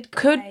is a good guy?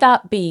 Could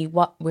that be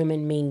what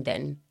women mean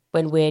then?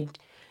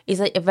 Is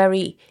it a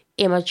very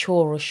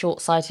immature or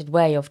short-sighted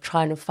way of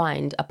trying to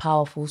find a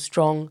powerful,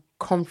 strong,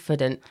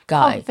 confident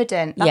guy?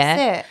 Confident,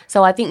 that's it.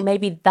 So I think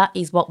maybe that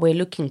is what we're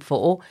looking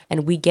for,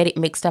 and we get it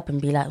mixed up and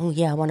be like, oh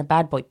yeah, I want a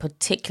bad boy,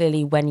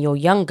 particularly when you're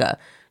younger.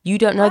 You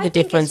don't know the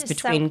difference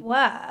between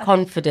self-worth.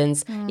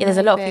 Confidence. Yeah, there's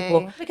a lot of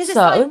people. Because it's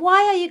like,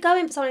 why are you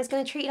going for someone who's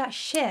going to treat you like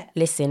shit?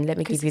 Listen, let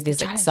me give you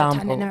this example.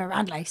 Turning them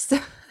around, Lace.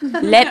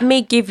 Let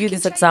me give you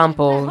this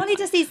example. Holly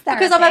just needs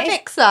therapy. Because I'm a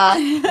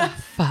fixer.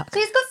 Fuck.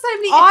 She's got so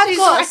many I've issues.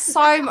 got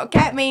so much.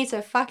 Get me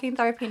to fucking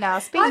therapy now.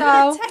 Speak I'm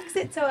now. going to text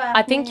it to her.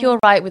 I think you're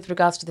right with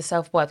regards to the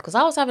self-worth, because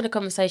I was having a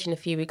conversation a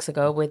few weeks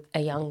ago with a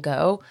young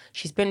girl.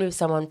 She's been with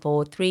someone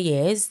for 3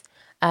 years.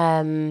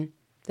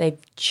 They've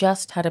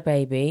just had a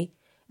baby.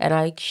 And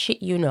I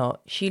shit you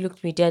not, she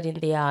looked me dead in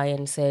the eye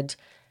and said,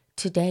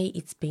 today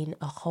it's been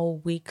a whole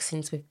week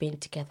since we've been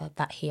together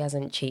that he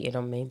hasn't cheated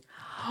on me.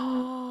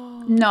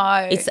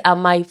 No. It's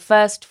my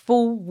first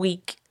full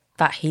week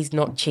that he's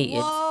not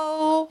cheated.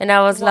 Whoa. And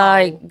I was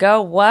like,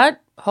 girl, what?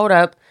 Hold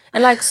up.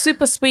 And like,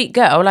 super sweet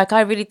girl, like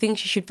I really think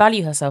she should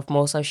value herself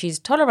more. So she's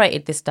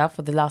tolerated this stuff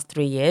for the last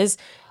 3 years.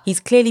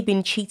 He's clearly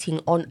been cheating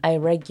on a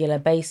regular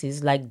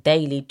basis, like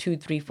daily, 2,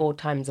 3, 4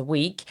 times a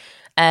week.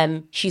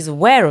 She's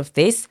aware of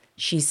this.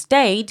 She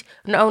stayed.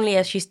 Not only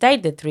has she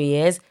stayed the 3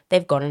 years,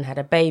 they've gone and had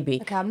a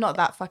baby. Okay, I'm not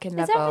that fucking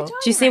Is her level. vagina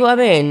Do you see what I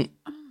mean?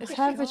 It's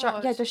her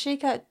vagina. Yeah, does she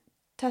get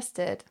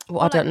tested?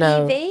 Well, I don't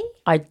know. EV?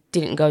 I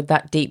didn't go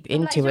that deep Like,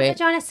 into is your it.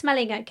 vagina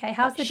smelling okay?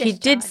 How's the She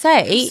discharge? did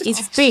say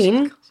it's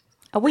been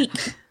a week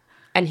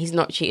and he's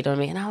not cheated on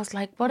me. And I was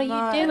like, what are you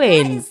That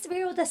doing? is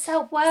real, the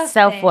self-worth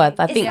Self-worth.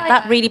 thing. I think It's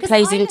that really 'cause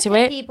plays I look into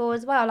at it. people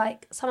as well,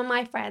 like some of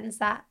my friends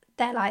that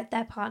they're like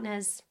their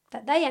partners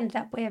that they ended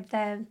up with,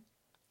 their,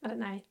 I don't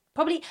know,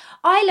 probably,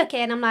 I look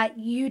at it and I'm like,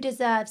 you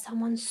deserve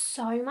someone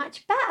so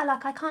much better.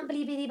 Like, I can't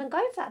believe you'd even go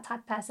for that type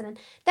of person. And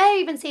they're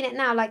even seeing it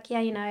now, like, yeah,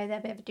 you know, they're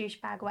a bit of a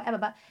douchebag or whatever.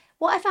 But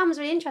what I found was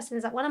really interesting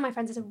is that one of my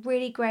friends is a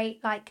really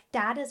great, like,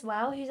 dad as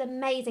well, who's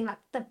amazing, like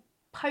the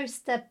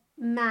poster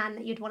man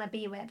that you'd want to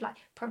be with, like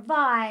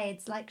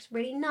provides, like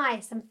really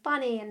nice and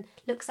funny and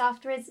looks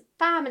after his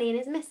family and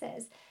his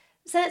missus.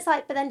 So it's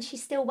like, but then she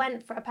still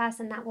went for a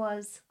person that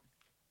was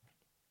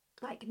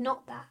like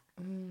not that.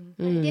 And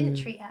didn't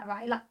treat her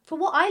right. Like, for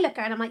what I look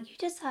at, and I'm like, you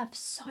deserve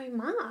so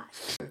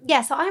much.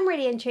 Yeah, so I'm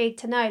really intrigued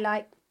to know,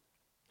 like,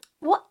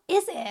 what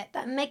is it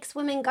that makes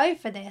women go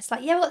for this?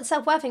 Like, yeah, we've got the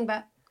self-worth thing,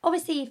 but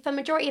obviously for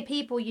majority of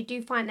people, you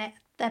do find that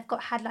they've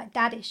had like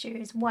dad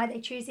issues, why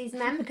they choose these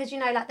men, because, you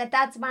know, like their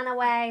dads ran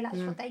away, that's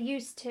what they're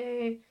used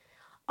to.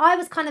 I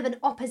was kind of an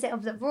opposite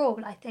of the rule,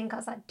 I think. I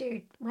was like,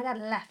 dude, my dad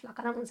left, like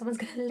I don't want someone's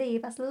going to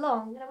leave, that's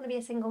long, I don't want to be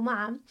a single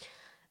man.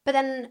 But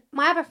then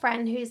my other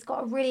friend who's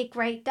got a really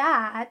great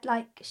dad,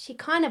 like she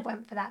kind of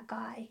went for that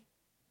guy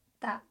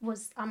that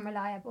was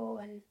unreliable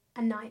and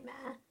a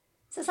nightmare.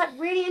 So it's like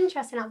really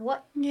interesting, like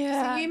what...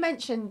 So you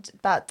mentioned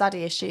about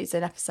daddy issues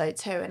in episode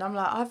 2, and I'm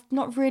like, I've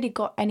not really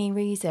got any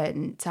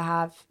reason to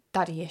have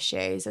daddy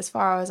issues as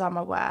far as I'm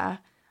aware.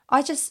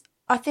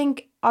 I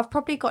think I've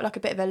probably got like a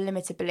bit of a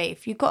limited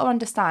belief. You've got to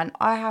understand,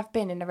 I have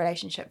been in a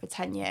relationship for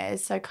 10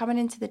 years. So coming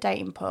into the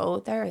dating pool,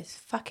 there is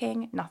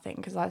fucking nothing,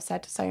 because I've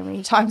said so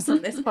many times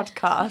on this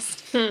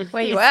podcast.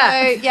 Where you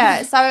at? So,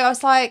 yeah, so I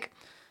was like,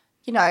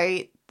 you know,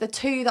 the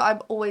two that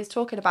I'm always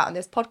talking about on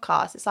this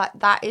podcast, it's like,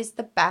 that is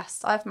the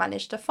best I've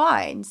managed to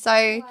find.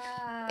 So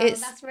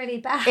that's really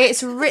bad.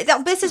 this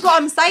is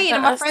what I'm saying.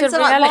 And my That's friends the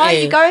are like, why are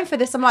reality. you going for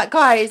this? I'm like,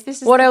 guys,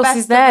 this is What the else best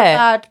is of the there?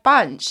 bad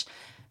bunch.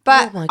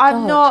 But Oh my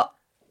I'm God. not...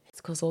 It's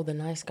because all the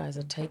nice guys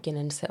are taken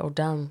and settled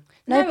down.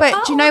 No,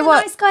 but do you know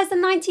what? Nice guys, the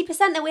 90%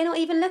 that we're not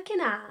even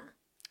looking at.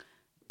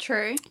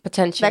 True.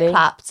 Potentially. They're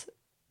clapped.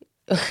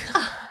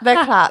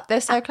 They're clapped. They're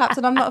so clapped,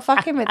 and I'm not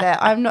fucking with it.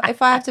 I'm not.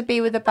 If I have to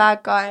be with a bad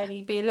guy and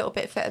he'd be a little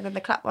bit fitter than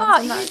the clap ones,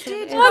 then that's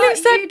it. Holly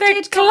said you they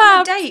did go on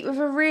a clapped. date with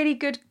a really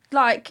good,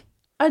 like,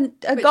 a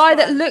guy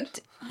that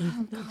looked...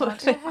 Oh,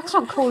 God. I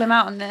can't call him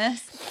out on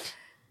this.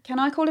 Can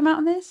I call him out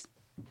on this?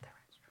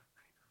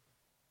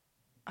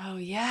 Oh,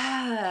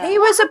 yeah. He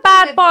was a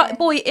bad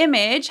boy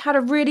image, had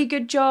a really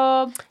good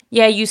job.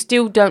 Yeah, you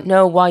still don't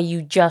know why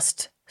you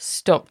just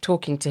stopped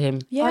talking to him.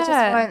 Yeah. I just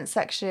weren't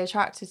sexually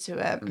attracted to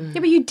him. Yeah,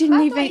 but you didn't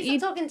I even... thought he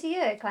was talking to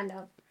you, kind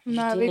of.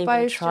 No, didn't we even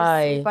both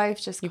try.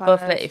 just You kind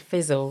both of... let it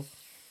fizzle.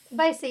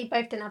 Basically,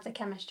 both didn't have the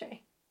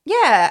chemistry.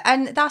 Yeah,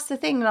 and that's the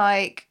thing,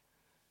 like,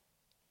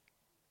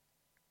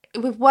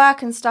 with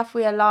work and stuff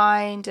we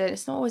aligned, and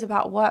it's not always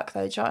about work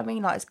though, do you know what I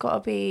mean? Like, it's got to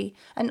be,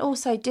 and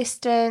also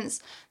distance.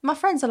 My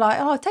friends are like,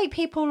 oh, I date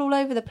people all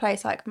over the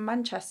place, like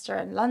Manchester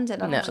and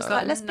London, and I'm just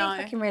like, let's be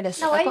fucking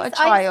realistic. No, I've got a I used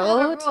to have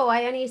child. a rule.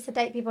 I only used to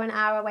date people an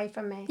hour away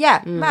from me.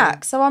 Yeah,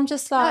 max. So I'm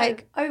just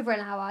like, No, over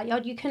an hour.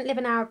 You couldn't live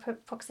an hour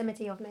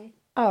proximity of me.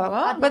 oh,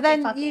 I'd but not be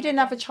then fucking you didn't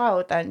with have a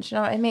child then, do you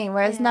know what I mean?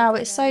 Whereas Yeah, now I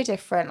it's so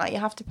different, like you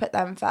have to put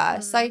them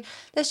first. So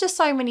there's just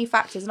so many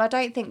factors, and I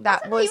don't think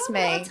that was you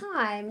have a lot me. of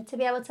time to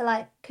be able to,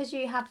 like, because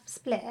you have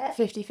split.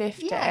 50-50.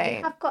 Yeah,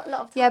 you have got a lot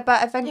of time. Yeah,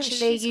 but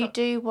eventually she's you got-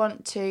 do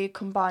want to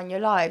combine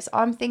your lives.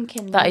 I'm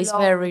thinking That is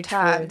very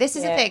long-term. true. This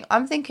is the Yeah. thing.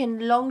 I'm thinking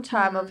long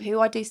term of who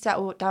I do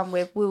settle down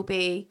with will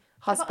be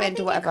But I husband think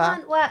or whatever. you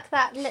can't work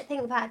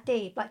think that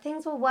deep. Like,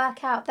 things will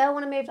work out. They'll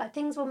want to move. Like,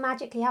 things will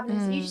magically happen.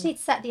 So you just need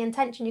to set the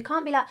intention. You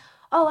can't be like,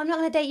 oh, I'm not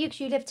going to date you because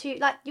you live too...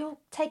 Like, you're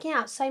taking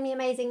out so many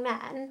amazing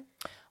men.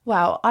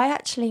 Well, I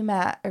actually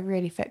met a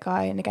really fit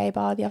guy in a gay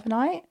bar the other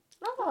night,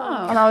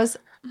 Oh. and I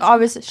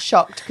was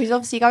shocked because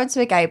obviously you go into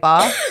a gay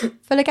bar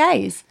full of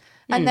gays,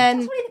 and then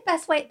That's probably the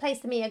best place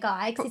to meet a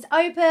guy because he's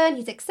open,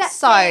 he's accepting,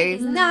 So-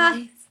 he's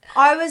nice.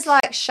 I was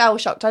like shell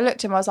shocked. I looked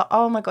at him, I was like,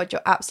 oh my God,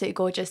 you're absolutely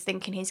gorgeous,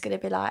 thinking he's going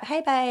to be like,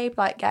 hey babe,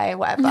 like gay or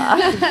whatever.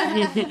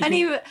 And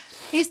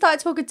he started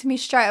talking to me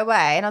straight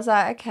away, and I was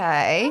like,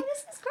 okay. Oh,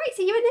 this is great.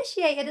 So you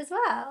initiated as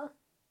well.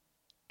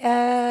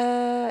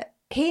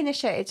 He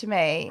initiated to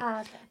me. Oh,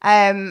 okay.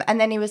 And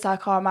then he was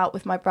like, oh, I'm out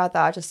with my brother.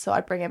 I just thought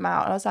I'd bring him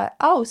out. And I was like,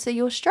 oh, so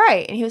you're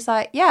straight? And he was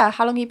like, yeah,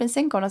 how long have you been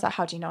single? And I was like,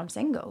 how do you know I'm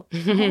single?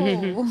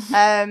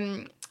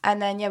 And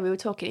then, yeah, we were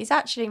talking. He's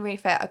actually really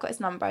fit. I got his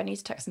number. I need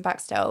to text him back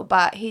still.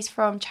 But he's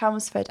from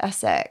Chelmsford,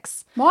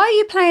 Essex. Why are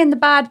you playing the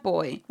bad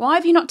boy? Why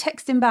have you not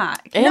texted him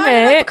back?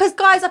 No, because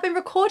guys, I've been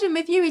recording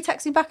with you. He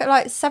texted me back at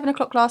like 7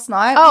 o'clock last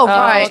night. Oh, We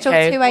right. talked till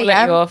Okay. 2 We'll let you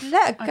a.m. off.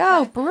 Let it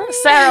go, bro.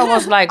 Sarah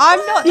was like,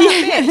 I'm not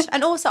that bitch.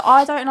 And also,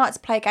 I don't like to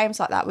play games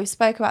like that. We've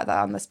spoke about that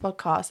on this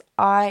podcast.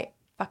 I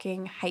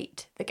fucking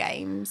hate the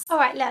games. All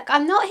right, look,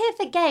 I'm not here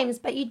for games,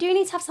 but you do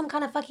need to have some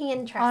kind of fucking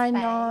interest. I babe.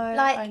 know,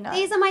 Like, I know.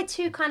 these are my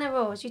two kind of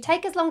rules. You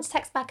take as long to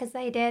text back as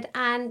they did,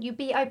 and you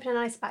be open and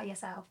honest about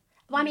yourself.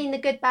 Well, I mean, the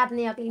good, bad, and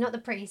the ugly, not the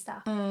pretty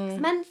stuff. 'Cause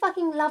men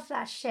fucking love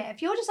that shit.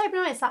 If you're just open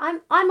and honest, like,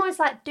 I'm always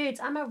like, dudes,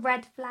 I'm a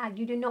red flag.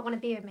 You do not want to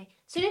be with me.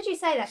 As soon as you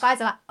say that,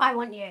 guys are like, I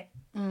want you.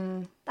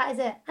 That is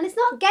it. And it's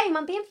not a game.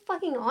 I'm being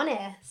fucking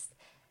honest.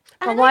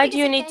 And I but don't why think do it's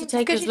you a need game to just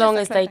take 'cause as you're long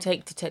just as a they friend.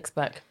 take to text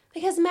back?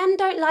 Because men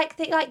don't like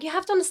you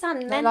have to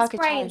understand men's like a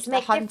brains child,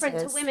 make they're different to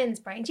hunters. women's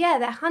brains. Yeah,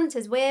 they're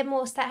hunters. We're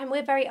more and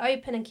we're very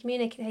open and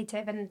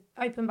communicative and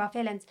open about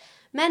feelings.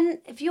 Men,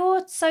 if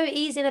you're so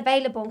easy and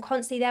available and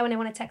constantly there when they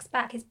want to text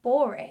back, it's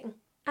boring.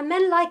 And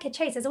men like a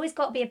chase. There's always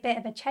got to be a bit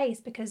of a chase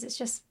because it's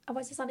just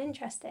otherwise it's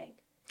uninteresting.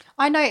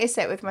 I noticed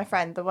it with my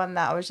friend, the one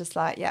that I was just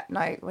like, yeah,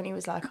 no, when he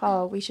was like,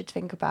 oh, we should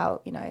think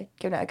about,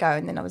 giving it a go.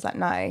 And then I was like,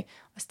 no, I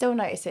still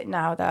notice it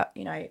now that,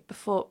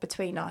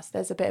 between us,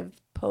 there's a bit of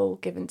pull,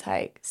 give and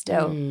take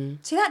still.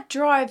 See, that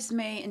drives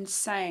me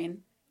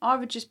insane. I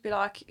would just be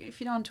like,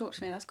 if you don't want to talk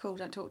to me, that's cool,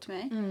 don't talk to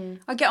me.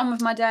 I get on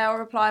with my day, I'll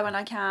reply when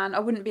I can. I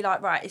wouldn't be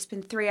like, right, it's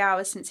been 3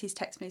 hours since he's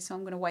texted me, so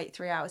I'm going to wait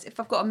 3 hours. If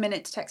I've got a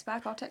minute to text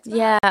back, I'll text back.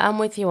 Yeah, I'm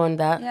with you on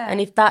that. Yeah. And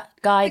if that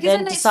guy Because then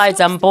then it decides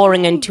stops I'm the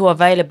boring and game. too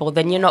available,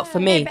 then you're not for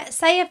me. But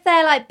say if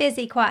they're like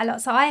busy quite a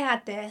lot. So I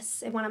had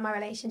this in one of my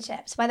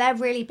relationships where they're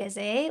really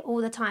busy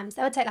all the time. So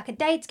they would take like a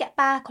day to get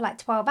back or like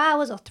 12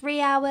 hours or 3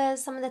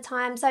 hours some of the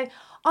time. So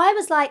I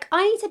was like,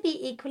 I need to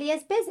be equally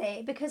as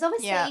busy because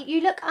obviously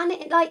you look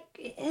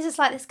it's just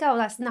like this girl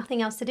has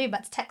nothing else to do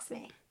but to text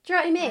me. Do you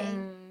know what I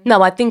mean?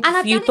 No, I think And if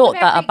I've you done it thought with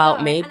that every about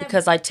guy, me and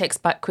because I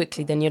text back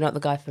quickly, then you're not the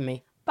guy for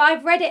me. But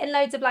I've read it in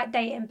loads of like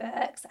dating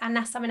books and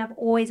that's something I've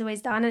always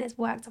done and it's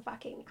worked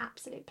fucking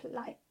absolutely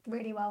like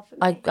really well for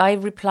me. I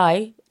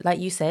reply, like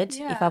you said,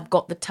 Yeah. if I've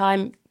got the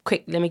time,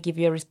 quick, let me give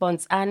you a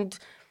response. And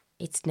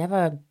it's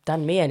never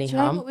done me any Do you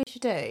know harm. what we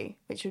should do,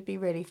 which would be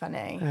really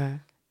funny?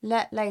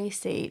 Let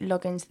Lacey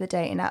log into the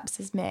dating apps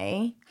as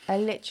me. I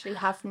literally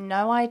have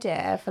no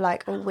idea for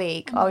like a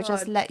week. I'll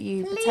just let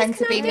you pretend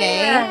to be me.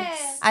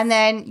 Yes. And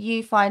then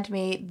you find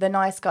me the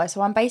nice guy.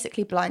 So I'm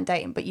basically blind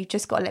dating, but you've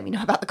just got to let me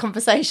know about the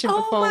conversation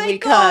before we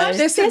go.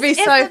 This would be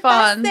It's so the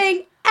fun. best thing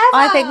ever.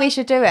 I think we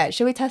should do it.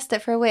 Should we test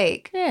it for a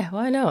week? Yeah,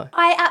 why not?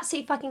 I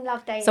absolutely fucking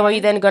love dating. So are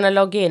you then going to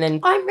log in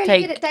and I'm really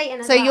take... good at dating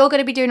as So well. you're going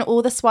to be doing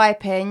all the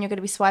swiping. You're going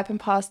to be swiping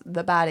past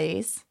the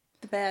baddies.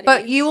 The baddies.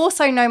 But you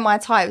also know my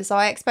type, so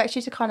I expect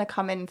you to kind of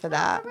come in for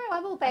that. I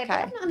will, babe. Okay.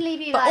 I'm not gonna leave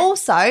you. But like,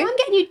 also, I'm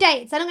getting you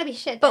dates. I don't gonna be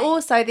shit. but dates.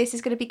 also, this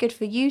is going to be good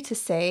for you to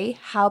see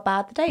how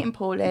bad the dating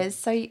pool is.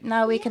 So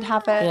now we can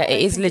have a Yeah,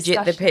 it is open legit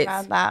the discussion pits.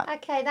 around that.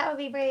 Okay, that would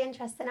be really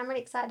interesting. I'm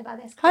really excited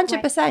about this. Can't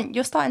wait. 100%.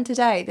 You're starting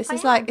today. This I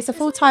is like am. it's a This is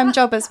full-time what-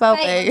 job as well,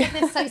 Babe, boo. I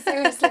take this so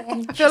seriously.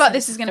 I feel like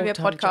this is going to be a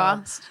Full-time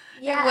job. podcast.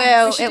 Yeah.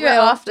 Will should it do it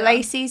will after.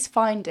 Lacey's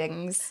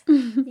findings?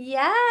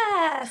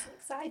 Yes.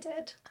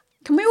 Excited.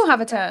 Can we all have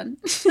a turn?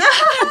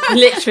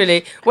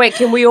 Literally. Wait,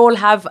 can we all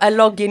have a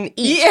login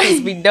each?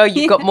 Because we know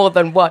you've got more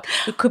than one.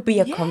 It could be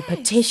a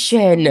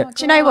competition. Do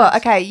you know what?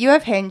 Okay, you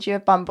have Hinge, you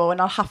have Bumble, and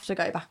I'll have to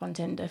go back on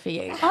Tinder for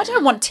you. I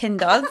don't want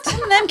Tinder.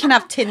 Some of them can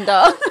have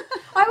Tinder.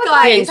 I would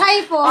Guys, like to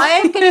pay for. I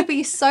am going to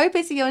be so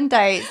busy on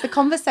dates. The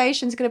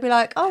conversation's going to be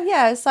like, oh,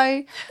 yeah,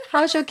 so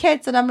how's your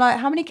kids? And I'm like,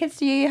 how many kids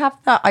do you have?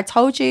 I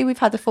told you we've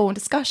had a full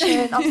discussion.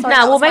 I'm sorry, Nah,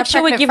 that we'll was my make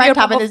sure we pregnant give friend you a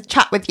having proper- a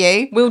chat with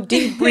you. We'll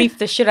debrief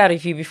the shit out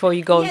of you before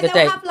you go on the they'll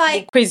date. have, like-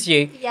 We'll quiz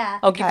you. Yeah.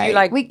 I'll give you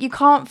like... you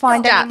can't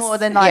find any Stats. more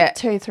than like Yeah.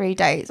 2 or 3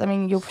 dates. I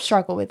mean, you'll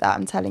struggle with that,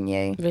 I'm telling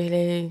you.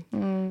 Really?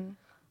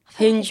 It's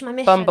Hinge, my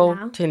mission Bumble,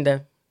 now.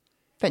 Tinder.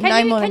 But Can no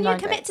you, more can than you 9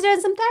 commit dates. to doing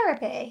some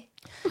therapy?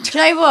 Do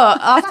you know what?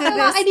 After I feel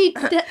like I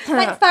this, need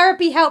like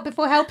therapy help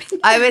before helping.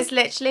 I was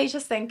literally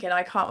just thinking,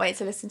 I can't wait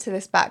to listen to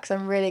this back because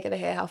I'm really going to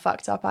hear how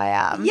fucked up I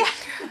am. Yeah.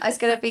 It's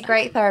going to be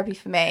great therapy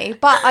for me.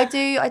 But I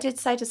did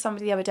say to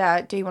somebody the other day,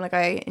 I do want to go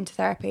into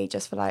therapy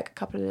just for like a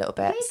couple of little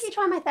Please bits. do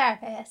try my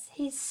therapist.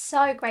 He's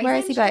so great. Where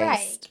His is he name's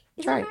based? Drake.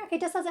 He's Drake. in America. He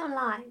just does it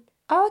online.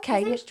 Oh, His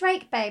okay. name's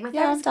Drake, babe. My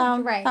Yeah, I'm therapist is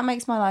down. Drake. That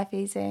makes my life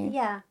easy.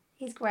 Yeah,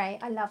 he's great.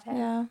 I love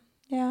him.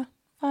 Yeah.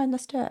 Fine,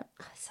 let's do it.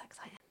 Oh, it's so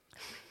exciting.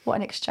 What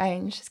an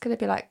exchange. It's going to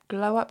be like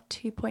Glow Up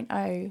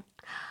 2.0.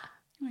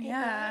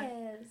 Yeah.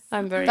 It is.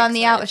 I'm very Done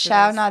the excited outer for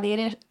shell, this. now the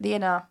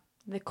inner,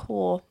 the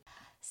core.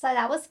 So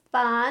that was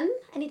fun.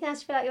 Anything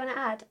else you feel like you want to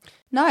add?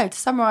 No, to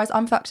summarise,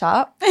 I'm fucked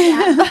up.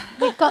 Yeah,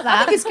 we've got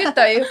I think that. it's good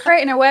though. You're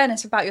creating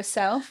awareness about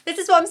yourself. This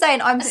is what I'm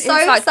saying. I'm so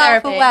like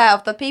therapy. self-aware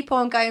of the people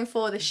I'm going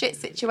for, the shit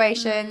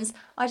situations.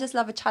 I just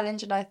love a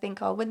challenge and I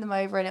think I'll win them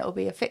over and it'll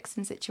be a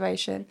fixing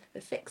situation.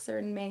 The fixer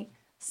in me.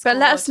 But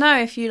let us scored.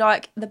 know if you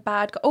like the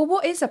bad guy. Or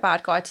what is a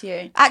bad guy to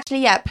you?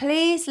 Actually, yeah,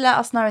 please let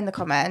us know in the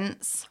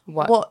comments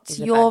what is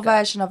a your bad guy?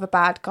 version of a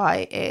bad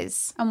guy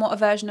is. And what a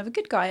version of a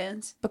good guy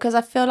is. Because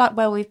I feel like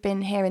where we've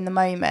been here in the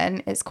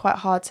moment, it's quite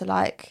hard to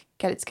like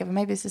get it together.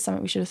 Maybe this is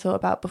something we should have thought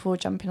about before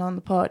jumping on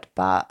the pod,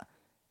 but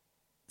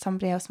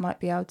somebody else might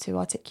be able to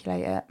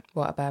articulate it.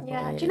 What a bad boy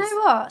Yeah. is. Do you know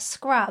what?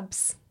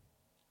 Scrubs.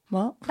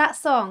 What? That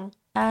song.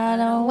 I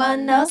don't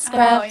Want no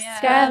scrub. Oh, yeah.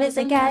 Scrub is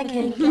a guy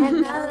can get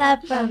no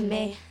love from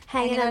me.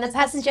 Hanging on the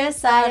passenger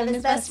side of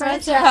his best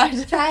friend's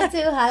ride. Trying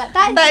to holler.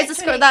 That is a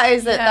script. That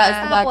is it. That is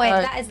the bad bad boy.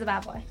 guy. That is the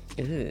bad boy.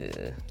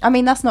 Ugh. I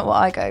mean, that's not what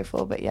I go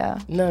for, but yeah.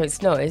 No,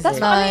 it's not, is That's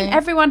it? what I mean. No.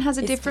 Everyone has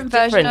a It's different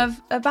different. version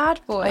of a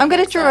bad boy. I'm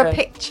going to draw so. a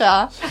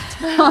picture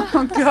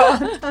Oh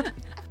God.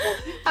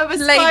 of a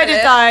Label spider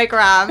it.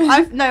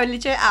 diagram. No,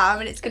 legit am,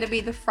 and it's going to be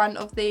the front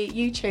of the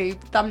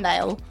YouTube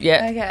thumbnail.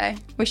 Yeah. Okay.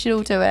 We should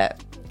all do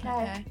it.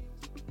 Okay.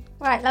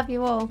 Right. Love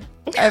you all.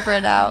 Over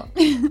and out.